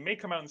 They may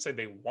come out and say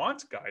they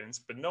want guidance,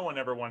 but no one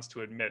ever wants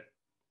to admit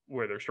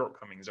where their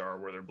shortcomings are,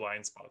 where their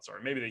blind spots are.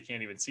 Maybe they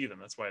can't even see them.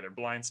 That's why they're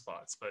blind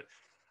spots. But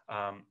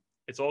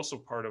it's also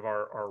part of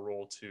our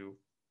role to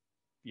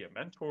be a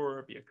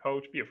mentor, be a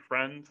coach, be a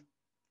friend,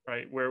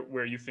 right?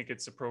 Where you think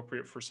it's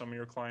appropriate for some of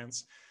your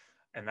clients.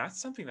 And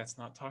that's something that's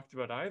not talked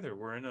about either.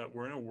 We're in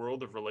a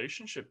world of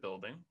relationship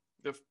building.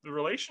 The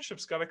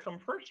relationship's got to come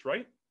first,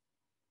 right?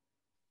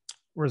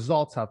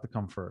 Results have to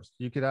come first.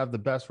 You could have the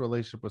best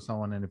relationship with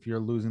someone, and if you're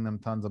losing them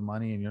tons of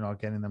money and you're not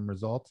getting them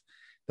results,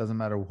 doesn't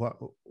matter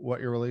what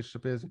your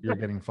relationship is, you're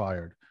getting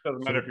fired.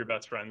 Doesn't matter if you're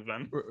best friends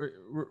then.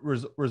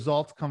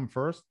 Results come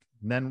first,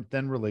 then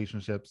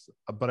relationships.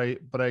 But I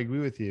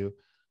agree with you.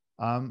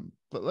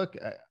 But look,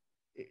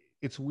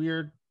 it's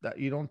weird that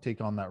you don't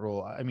take on that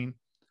role. I mean,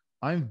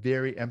 I'm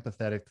very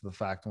empathetic to the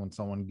fact when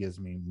someone gives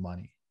me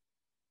money,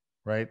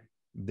 right?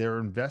 They're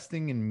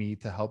investing in me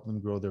to help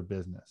them grow their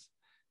business.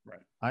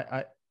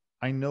 Right.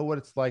 I know what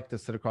it's like to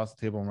sit across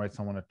the table and write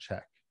someone a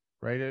check,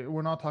 right?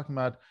 We're not talking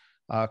about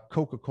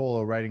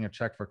Coca-Cola writing a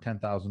check for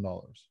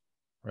 $10,000,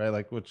 right?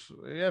 Like, which,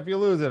 yeah, if you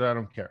lose it, I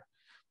don't care.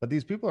 But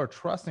these people are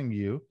trusting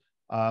you,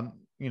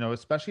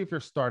 especially if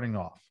you're starting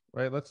off,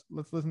 right? Let's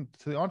listen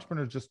to the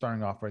entrepreneurs just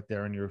starting off right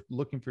there, and you're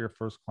looking for your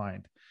first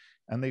client,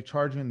 and they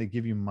charge you and they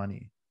give you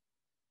money.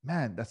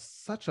 Man,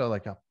 that's such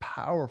a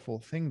powerful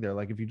thing there.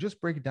 Like, if you just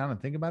break it down and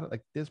think about it,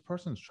 like, this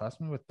person's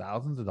trusting me with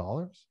thousands of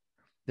dollars.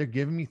 They're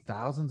giving me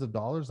thousands of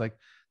dollars. Like,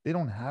 they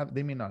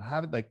may not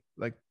have it.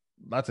 Like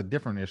that's a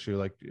different issue,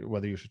 like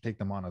whether you should take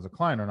them on as a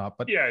client or not.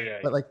 But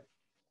but like,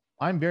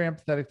 I'm very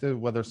empathetic to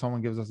whether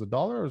someone gives us $1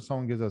 or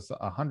someone gives us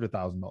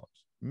 $100,000.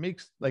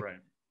 Makes like, right.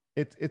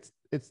 it's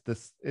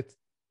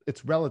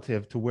it's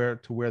relative to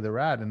where they're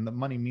at, and the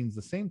money means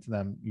the same to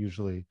them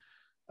usually.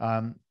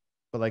 But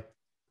like,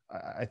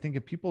 I think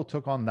if people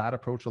took on that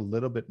approach a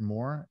little bit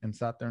more and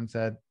sat there and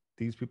said,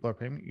 these people are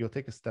paying me, you'll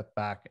take a step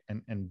back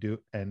and do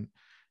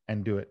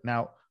it.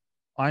 Now,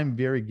 I'm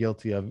very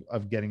guilty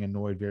of getting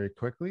annoyed very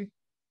quickly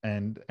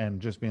and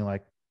just being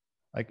like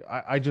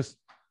I just,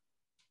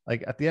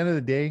 like, at the end of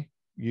the day,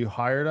 you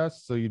hired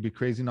us, so you'd be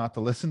crazy not to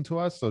listen to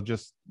us. So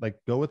just like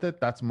go with it.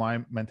 That's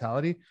my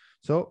mentality.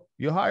 So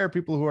you hire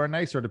people who are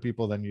nicer to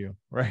people than you,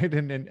 right?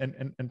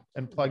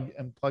 And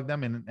plug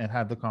them in and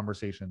have the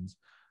conversations.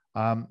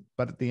 But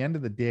at the end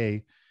of the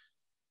day,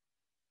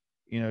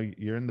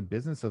 you're in the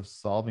business of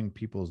solving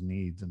people's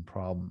needs and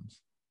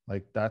problems.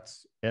 Like,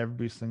 that's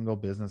every single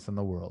business in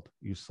the world.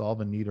 You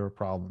solve a need or a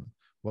problem.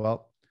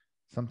 Well,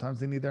 sometimes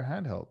they need their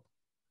hand held.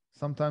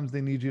 Sometimes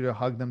they need you to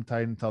hug them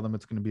tight and tell them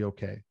it's going to be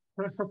okay.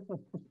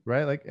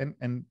 Right. Like,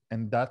 and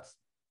that's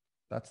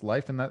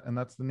life. And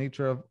that's the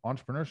nature of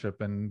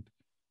entrepreneurship. And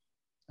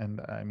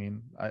I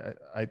mean,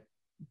 I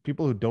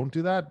people who don't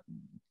do that,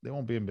 they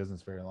won't be in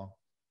business very long.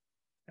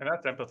 And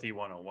that's empathy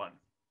 101,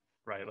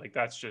 right? Like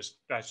that's just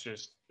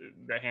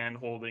the hand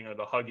holding or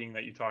the hugging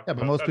that you talked Yeah,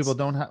 but about.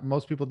 That's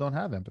most people don't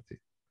have empathy,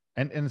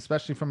 and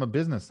especially from a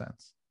business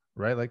sense,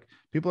 right? Like,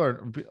 people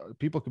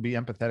could be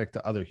empathetic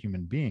to other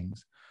human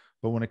beings,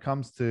 but when it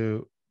comes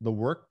to the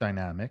work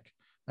dynamic,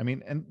 I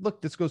mean, and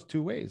look, this goes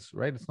two ways,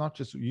 right? It's not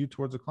just you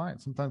towards a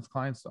client. Sometimes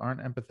clients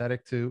aren't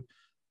empathetic to,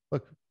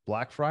 look,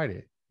 Black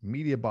Friday,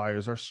 media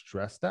buyers are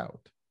stressed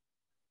out,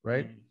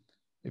 right?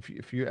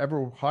 If you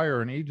ever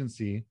hire an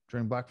agency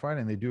during Black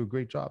Friday and they do a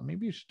great job,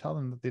 maybe you should tell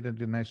them that they did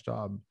a nice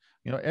job.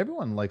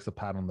 Everyone likes a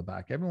pat on the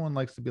back. Everyone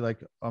likes to be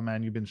like, oh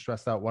man, you've been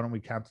stressed out. Why don't we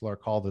cancel our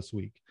call this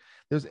week?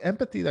 There's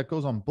empathy that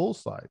goes on both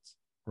sides,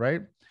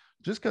 right?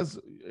 Just because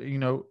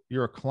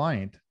you're a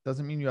client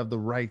doesn't mean you have the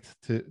right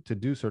to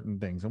do certain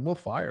things. And we'll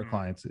fire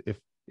clients if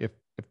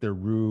they're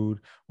rude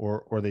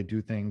or they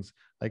do things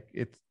like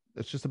it's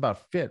just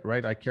about fit,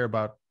 right? I care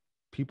about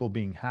people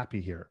being happy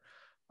here.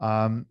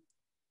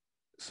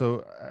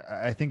 So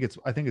I think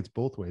it's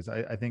both ways.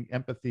 I think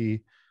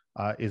empathy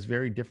is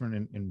very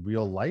different in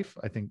real life.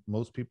 I think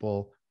most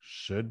people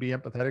should be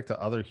empathetic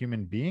to other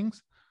human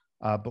beings,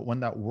 but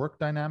when that work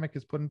dynamic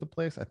is put into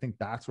place, I think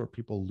that's where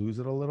people lose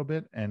it a little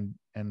bit. I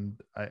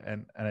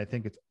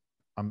think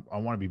I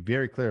want to be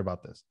very clear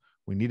about this.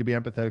 We need to be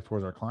empathetic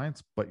towards our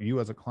clients, but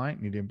you as a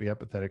client need to be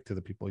empathetic to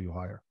the people you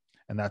hire.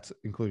 And that's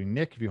including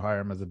Nick. If you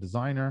hire him as a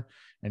designer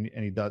and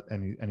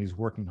he's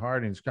working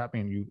hard and he's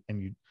scrapping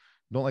and you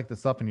don't like the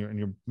stuff and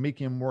you're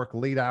making him work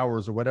late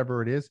hours or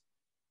whatever it is,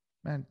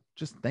 man,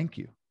 just thank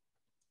you.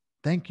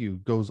 Thank you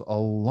goes a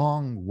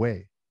long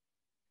way.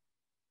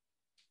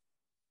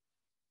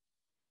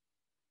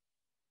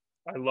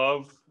 I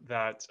love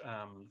that.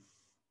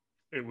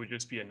 It would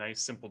just be a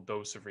nice, simple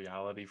dose of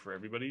reality for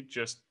everybody.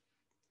 Just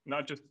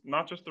not just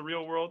the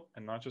real world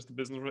and not just the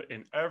business world,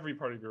 in every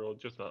part of your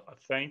world. Just a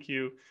thank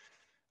you,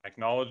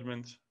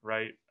 acknowledgement,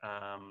 right?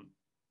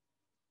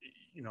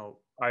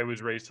 I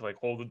was raised to like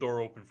hold the door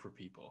open for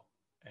people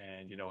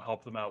and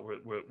help them out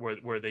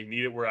where they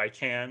need it, where I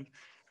can,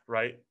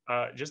 right?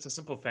 Just a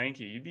simple thank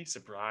you. You'd be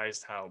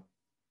surprised how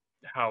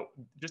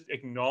just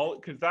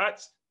acknowledge,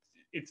 because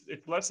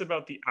it's less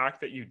about the act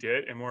that you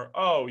did and more,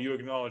 oh, you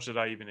acknowledge that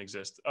I even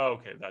exist. Oh,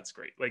 okay, that's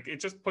great. Like it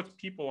just puts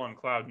people on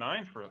cloud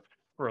nine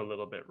for a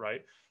little bit,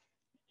 right?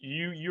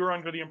 You're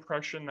under the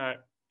impression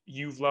that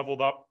you've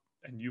leveled up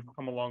and you've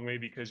come a long way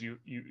because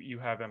you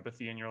have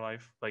empathy in your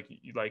life, like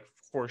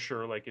for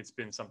sure, like it's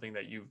been something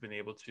that you've been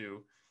able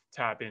to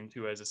tap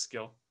into as a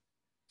skill.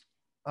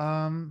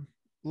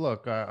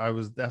 Look, I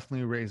was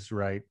definitely raised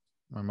right.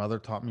 My mother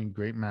taught me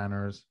great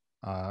manners.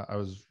 I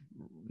was,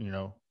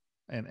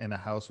 in a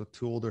house with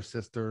two older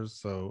sisters,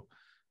 so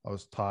I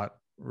was taught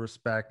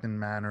respect and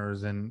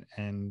manners and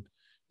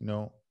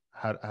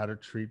how to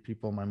treat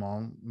people. My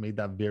mom made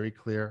that very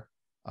clear.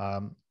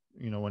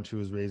 When she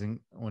was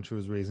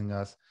raising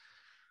us.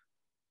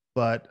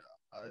 But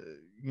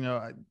you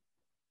know,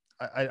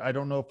 I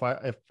don't know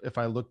if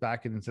I look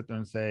back and sit there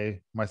and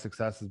say my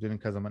success has been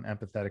because I'm an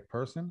empathetic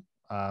person.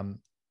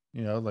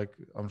 Like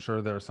I'm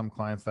sure there are some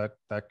clients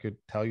that could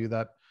tell you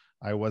that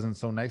I wasn't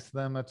so nice to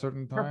them at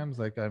certain times.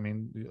 Like, I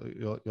mean,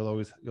 you'll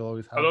always Are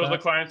have those the that.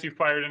 clients you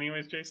fired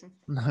anyways, Jason?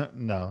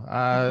 No,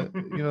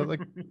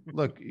 like,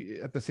 look,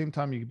 at the same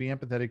time, you can be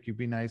empathetic, you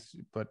be nice,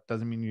 but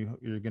doesn't mean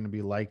you're going to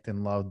be liked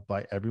and loved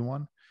by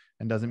everyone,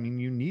 and doesn't mean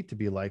you need to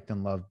be liked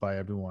and loved by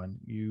everyone.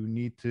 You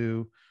need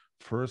to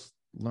first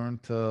learn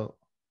to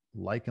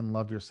like and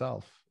love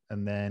yourself,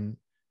 and then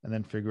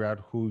figure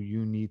out who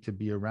you need to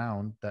be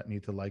around that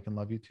need to like and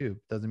love you too.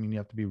 Doesn't mean you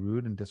have to be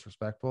rude and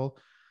disrespectful.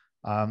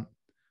 Um,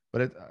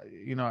 but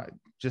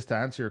just to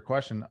answer your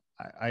question,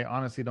 I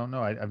honestly don't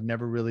know. I've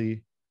never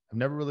really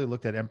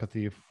looked at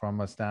empathy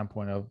from a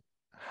standpoint of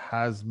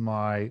has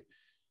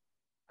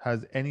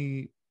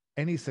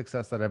any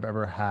success that I've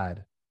ever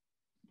had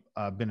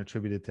been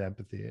attributed to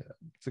empathy.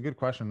 It's a good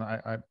question.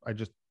 I've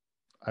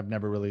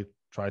never really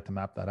tried to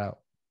map that out.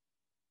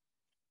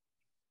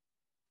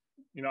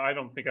 I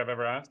don't think I've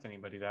ever asked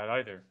anybody that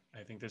either.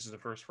 I think this is the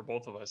first for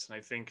both of us. And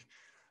I think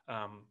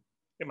um,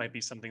 it might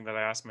be something that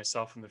I ask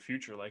myself in the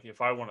future. Like,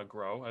 if I want to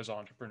grow, as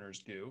entrepreneurs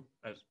do,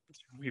 as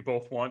we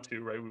both want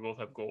to, right? We both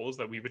have goals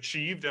that we've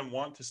achieved and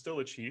want to still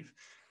achieve.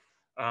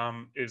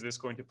 Is this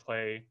going to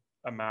play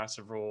a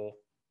massive role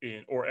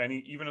in, or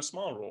any, even a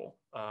small role?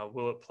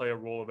 Will it play a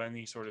role of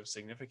any sort of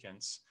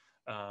significance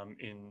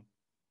in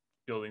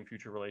building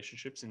future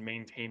relationships and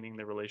maintaining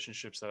the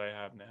relationships that I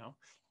have now?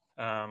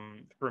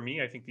 For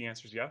me, I think the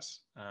answer is yes.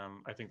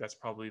 I think that's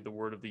probably the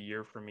word of the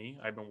year for me.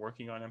 I've been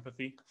working on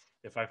empathy.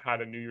 If I've had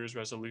a New Year's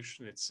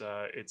resolution, it's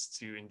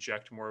to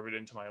inject more of it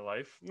into my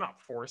life, not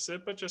force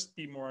it, but just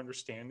be more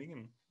understanding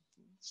and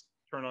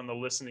turn on the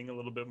listening a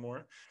little bit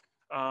more.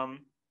 Um,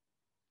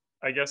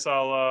 I guess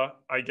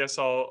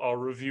I'll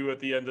review at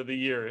the end of the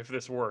year if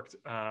this worked,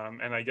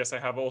 and I guess I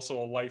have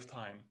also a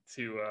lifetime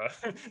to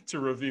to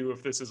review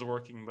if this is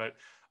working. But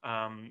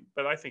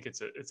I think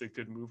it's a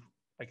good move.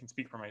 I can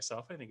speak for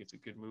myself. I think it's a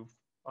good move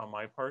on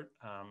my part.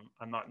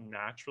 I'm not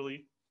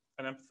naturally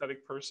an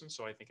empathetic person,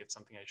 so I think it's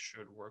something I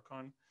should work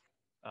on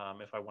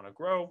if I want to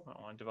grow. I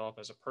want to develop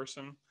as a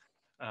person.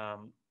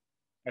 Um,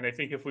 and I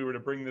think if we were to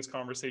bring this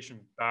conversation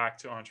back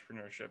to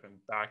entrepreneurship and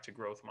back to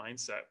growth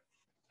mindset,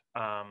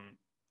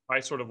 I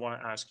sort of want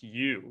to ask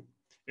you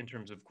in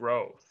terms of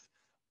growth.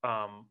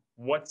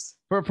 What's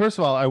First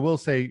of all, I will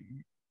say,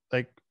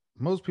 like,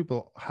 most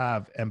people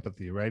have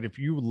empathy, right? If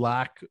you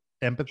lack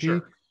empathy,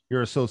 sure?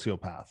 you're a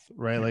sociopath,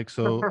 right? Like,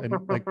 so, and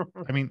like,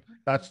 I mean,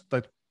 that's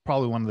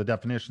probably one of the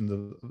definitions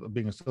of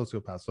being a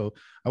sociopath. So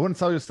I wouldn't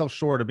sell yourself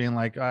short of being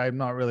like, I'm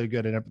not really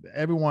good at empathy.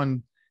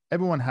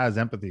 Everyone has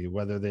empathy,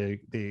 whether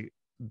they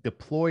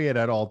deploy it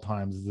at all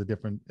times is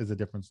a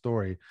different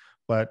story.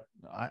 But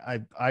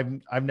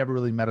I've never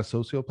really met a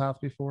sociopath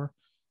before.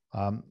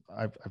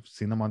 I've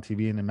seen them on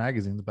TV and in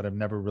magazines, but I've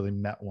never really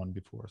met one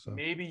before. So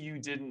Maybe you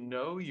didn't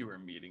know you were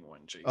meeting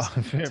one,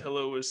 Jason, fair, until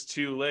it was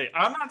too late.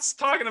 I'm not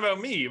talking about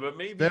me, but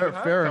maybe you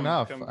have fair come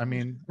enough. come. I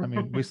mean,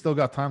 we still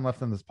got time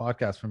left in this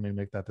podcast for me to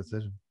make that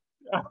decision.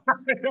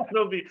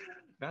 that'll be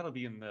that'll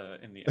be in the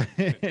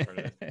editing part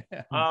of this.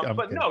 I'm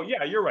But kidding. no,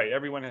 yeah, you're right.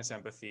 Everyone has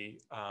empathy.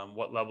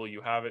 What level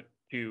you have it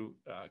to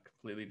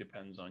completely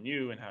depends on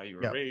you and how you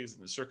were Yeah, raised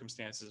and the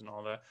circumstances and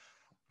all that.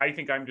 I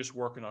think I'm just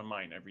working on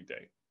mine every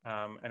day,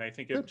 and I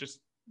think it good.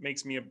 just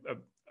makes me a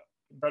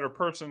better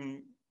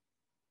person.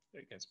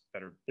 I guess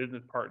better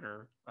business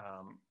partner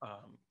to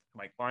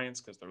my clients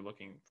because they're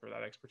looking for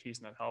that expertise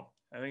and that help.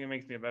 I think it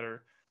makes me a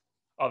better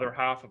other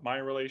half of my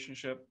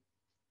relationship,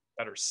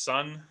 better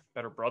son,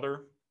 better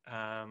brother.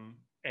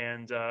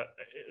 And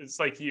it's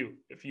like you.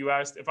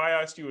 If I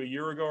asked you a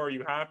year ago, are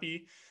you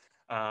happy?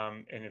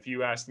 And if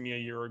you asked me a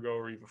year ago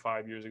or even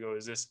 5 years ago,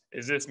 is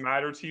this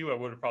matter to you? I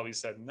would have probably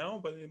said no,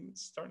 but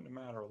it's starting to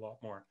matter a lot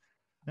more.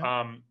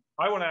 Yeah,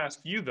 I want to ask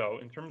you though,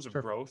 in terms of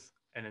sure. growth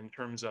and in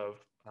terms of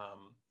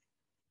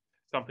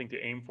something to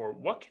aim for,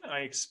 what can I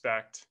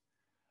expect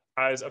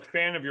as a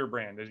fan of your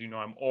brand? As you know,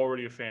 I'm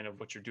already a fan of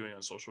what you're doing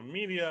on social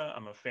media.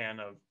 I'm a fan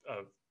of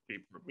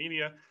JPort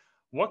Media.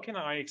 What can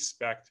I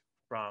expect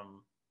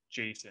from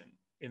Jason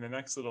in the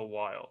next little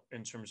while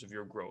in terms of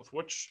your growth?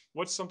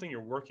 What's something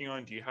you're working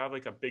on? Do you have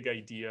like a big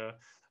idea?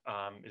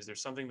 Is there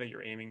something that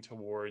you're aiming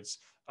towards?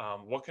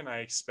 What can I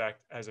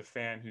expect as a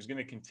fan who's going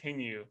to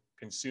continue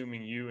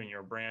consuming you and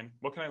your brand?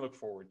 What can I look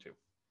forward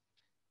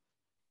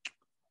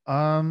to?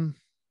 Um,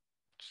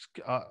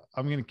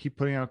 I'm gonna keep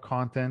putting out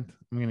content.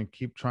 I'm gonna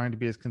keep trying to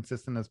be as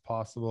consistent as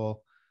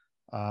possible.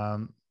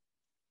 Um,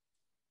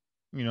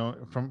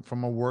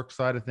 from a work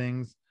side of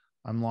things,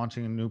 I'm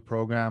launching a new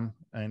program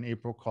in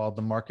April called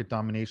the Market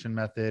Domination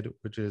Method,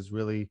 which is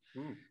really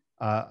Ooh,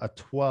 a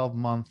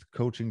 12-month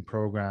coaching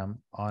program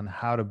on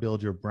how to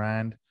build your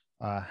brand,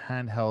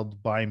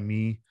 handheld by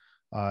me.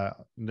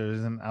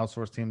 There's an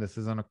outsourced team. This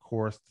isn't a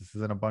course. This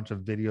isn't a bunch of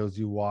videos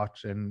you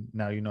watch and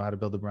now you know how to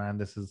build a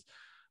brand. This is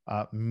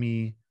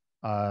me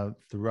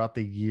throughout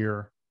the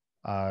year,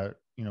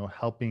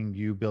 helping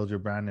you build your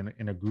brand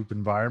in a group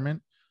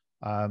environment,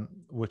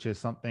 which is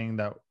something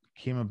that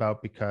came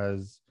about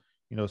because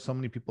so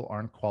many people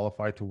aren't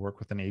qualified to work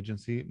with an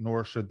agency,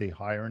 nor should they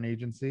hire an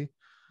agency.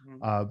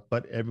 mm-hmm.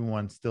 But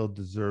everyone still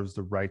deserves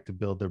the right to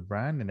build their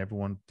brand, and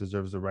everyone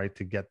deserves the right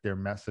to get their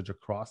message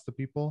across to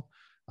people,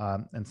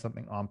 and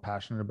something I'm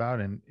passionate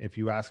about. And if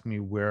you ask me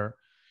where,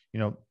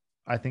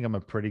 I think I'm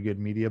a pretty good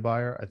media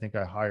buyer. I think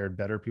I hired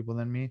better people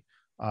than me.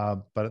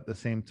 But at the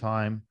same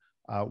time,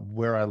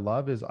 where I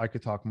love is I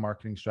could talk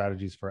marketing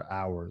strategies for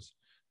hours.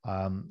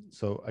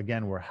 So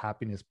again, where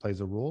happiness plays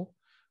a role.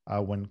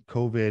 When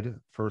COVID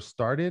first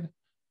started,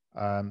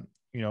 and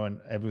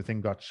everything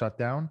got shut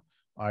down,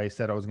 I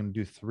said I was going to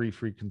do 3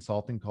 free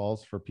consulting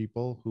calls for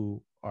people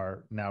who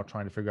are now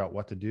trying to figure out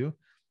what to do,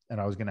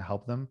 and I was going to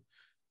help them.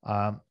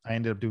 I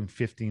ended up doing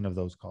 15 of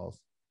those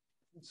calls.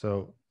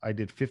 So I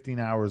did 15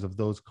 hours of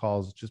those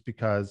calls just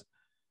because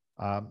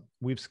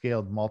we've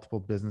scaled multiple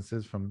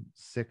businesses from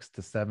 6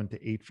 to 7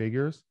 to 8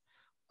 figures.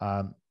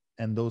 And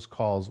those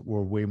calls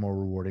were way more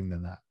rewarding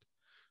than that.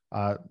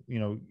 You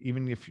know,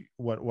 even if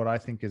what I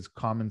think is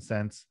common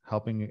sense,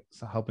 helping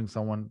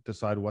someone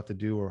decide what to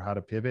do or how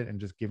to pivot, and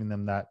just giving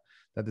them that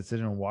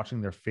decision and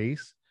watching their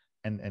face,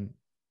 and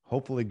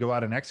hopefully go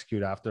out and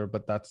execute after.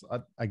 But that's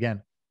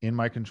again in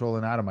my control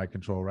and out of my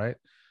control, right?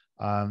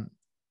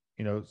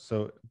 You know,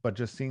 so but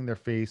just seeing their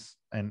face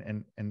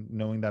and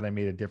knowing that I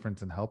made a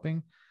difference in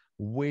helping,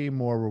 way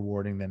more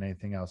rewarding than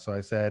anything else. So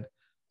I said,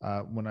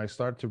 when I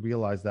started to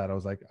realize that, I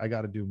was like, I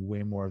got to do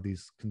way more of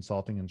these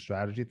consulting and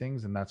strategy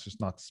things. And that's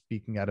just not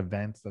speaking at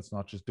events. That's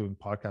not just doing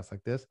podcasts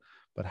like this,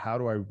 but how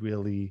do I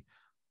really,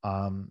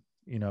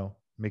 you know,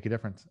 make a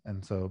difference?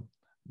 And so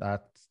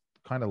that's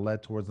kind of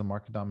led towards the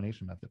Market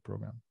Domination Method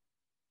program.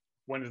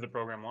 When did the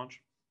program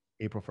launch?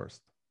 April 1st.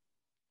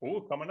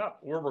 Oh, coming up.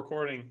 We're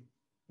recording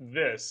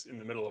this in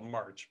the middle of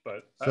March,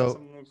 but that's so,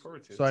 something to look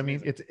forward to. So, I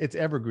mean, it's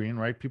evergreen,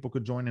 right? People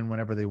could join in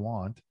whenever they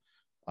want.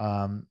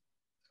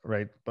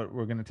 Right. But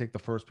we're going to take the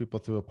first people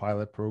through a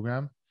pilot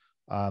program,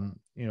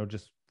 you know,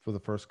 just for the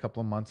first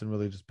couple of months and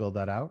really just build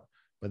that out.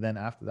 But then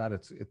after that,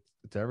 it's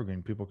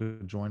evergreen. People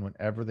could join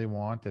whenever they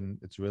want. And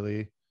it's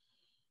really,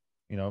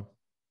 you know,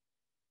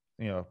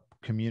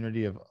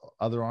 community of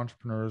other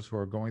entrepreneurs who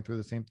are going through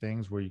the same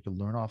things, where you can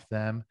learn off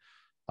them,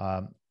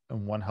 and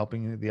one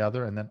helping the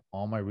other. And then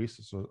all my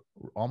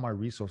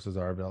resources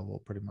are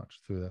available pretty much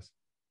through this.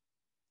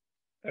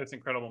 That's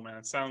incredible, man.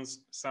 It sounds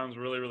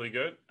really, really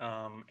good.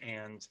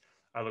 And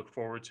I look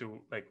forward to,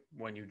 like,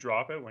 when you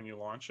drop it, when you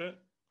launch it,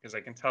 because I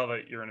can tell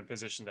that you're in a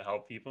position to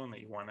help people and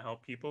that you want to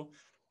help people.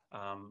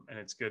 And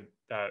it's good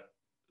that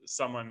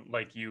someone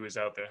like you is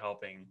out there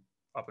helping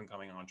up and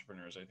coming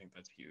entrepreneurs. I think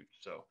that's huge.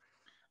 So,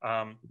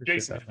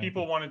 Jason, if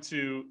people wanted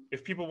to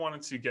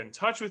get in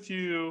touch with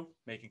you,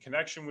 make a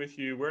connection with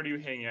you, where do you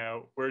hang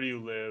out? Where do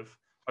you live?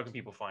 How can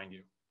people find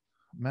you?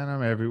 Man,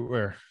 I'm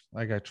everywhere.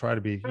 Like I try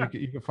to be.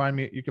 You can find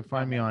me. You can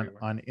find me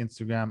on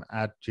Instagram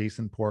at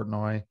Jason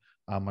Portnoy.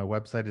 My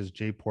website is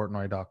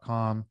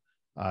jportnoy.com.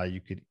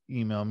 You could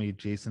email me,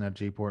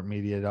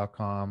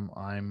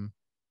 jason@jportmedia.com.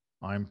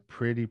 I'm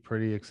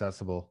pretty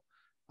accessible.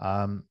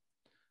 I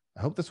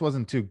hope this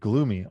wasn't too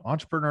gloomy.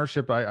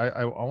 Entrepreneurship.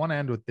 I want to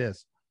end with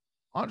this.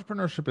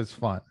 Entrepreneurship is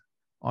fun.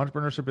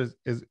 Entrepreneurship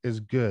is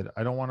good.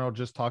 I don't want to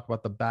just talk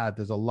about the bad.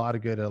 There's a lot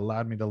of good. It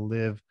allowed me to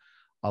live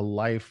a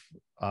life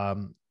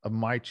of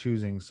my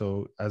choosing.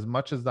 So as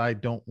much as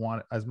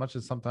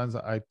sometimes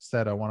I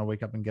said I want to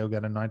wake up and go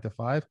get a 9 to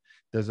 5,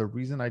 there's a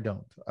reason I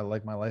don't. I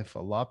like my life a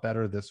lot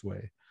better this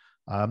way.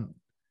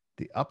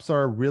 The ups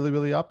are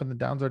really up and the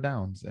downs are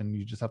downs, and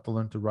you just have to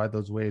learn to ride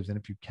those waves. And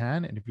if you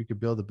could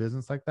build a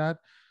business like that,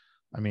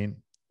 I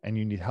mean, and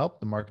you need help,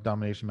 the Market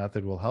Domination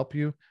Method will help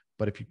you.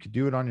 But if you could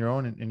do it on your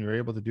own, and you're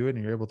able to do it,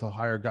 and you're able to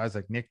hire guys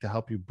like Nick to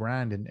help you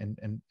brand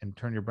and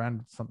turn your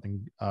brand into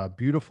something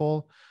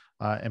beautiful,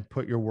 and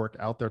put your work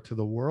out there to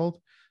the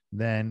world,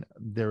 then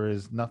there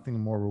is nothing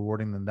more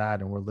rewarding than that.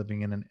 And we're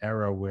living in an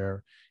era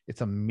where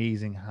it's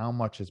amazing how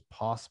much is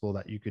possible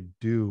that you could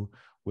do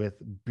with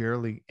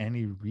barely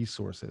any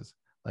resources.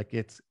 Like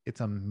it's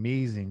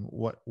amazing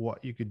what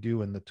you could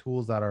do and the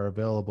tools that are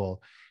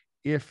available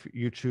if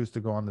you choose to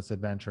go on this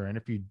adventure. And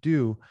if you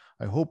do,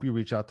 I hope you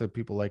reach out to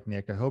people like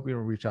Nick. I hope you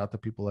reach out to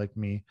people like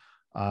me,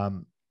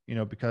 you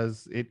know,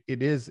 because it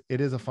is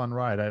a fun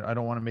ride. I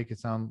don't want to make it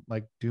sound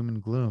like doom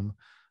and gloom.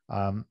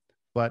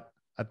 But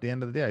at the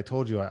end of the day, I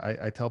told you,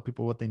 I tell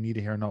people what they need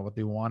to hear, not what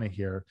they want to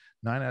hear.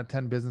 9 out of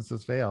 10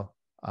 businesses fail.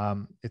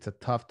 It's a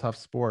tough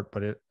sport,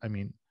 but I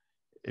mean,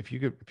 if you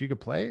could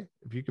play,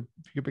 if you could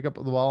pick up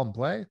the ball and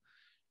play,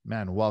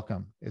 man,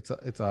 welcome. It's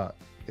a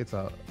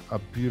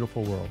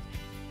beautiful world.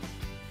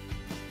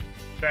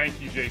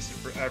 Thank you, Jason,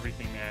 for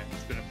everything, man.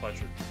 It's been a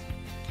pleasure.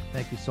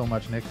 Thank you so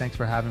much, Nick. Thanks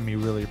for having me.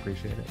 Really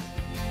appreciate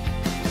it.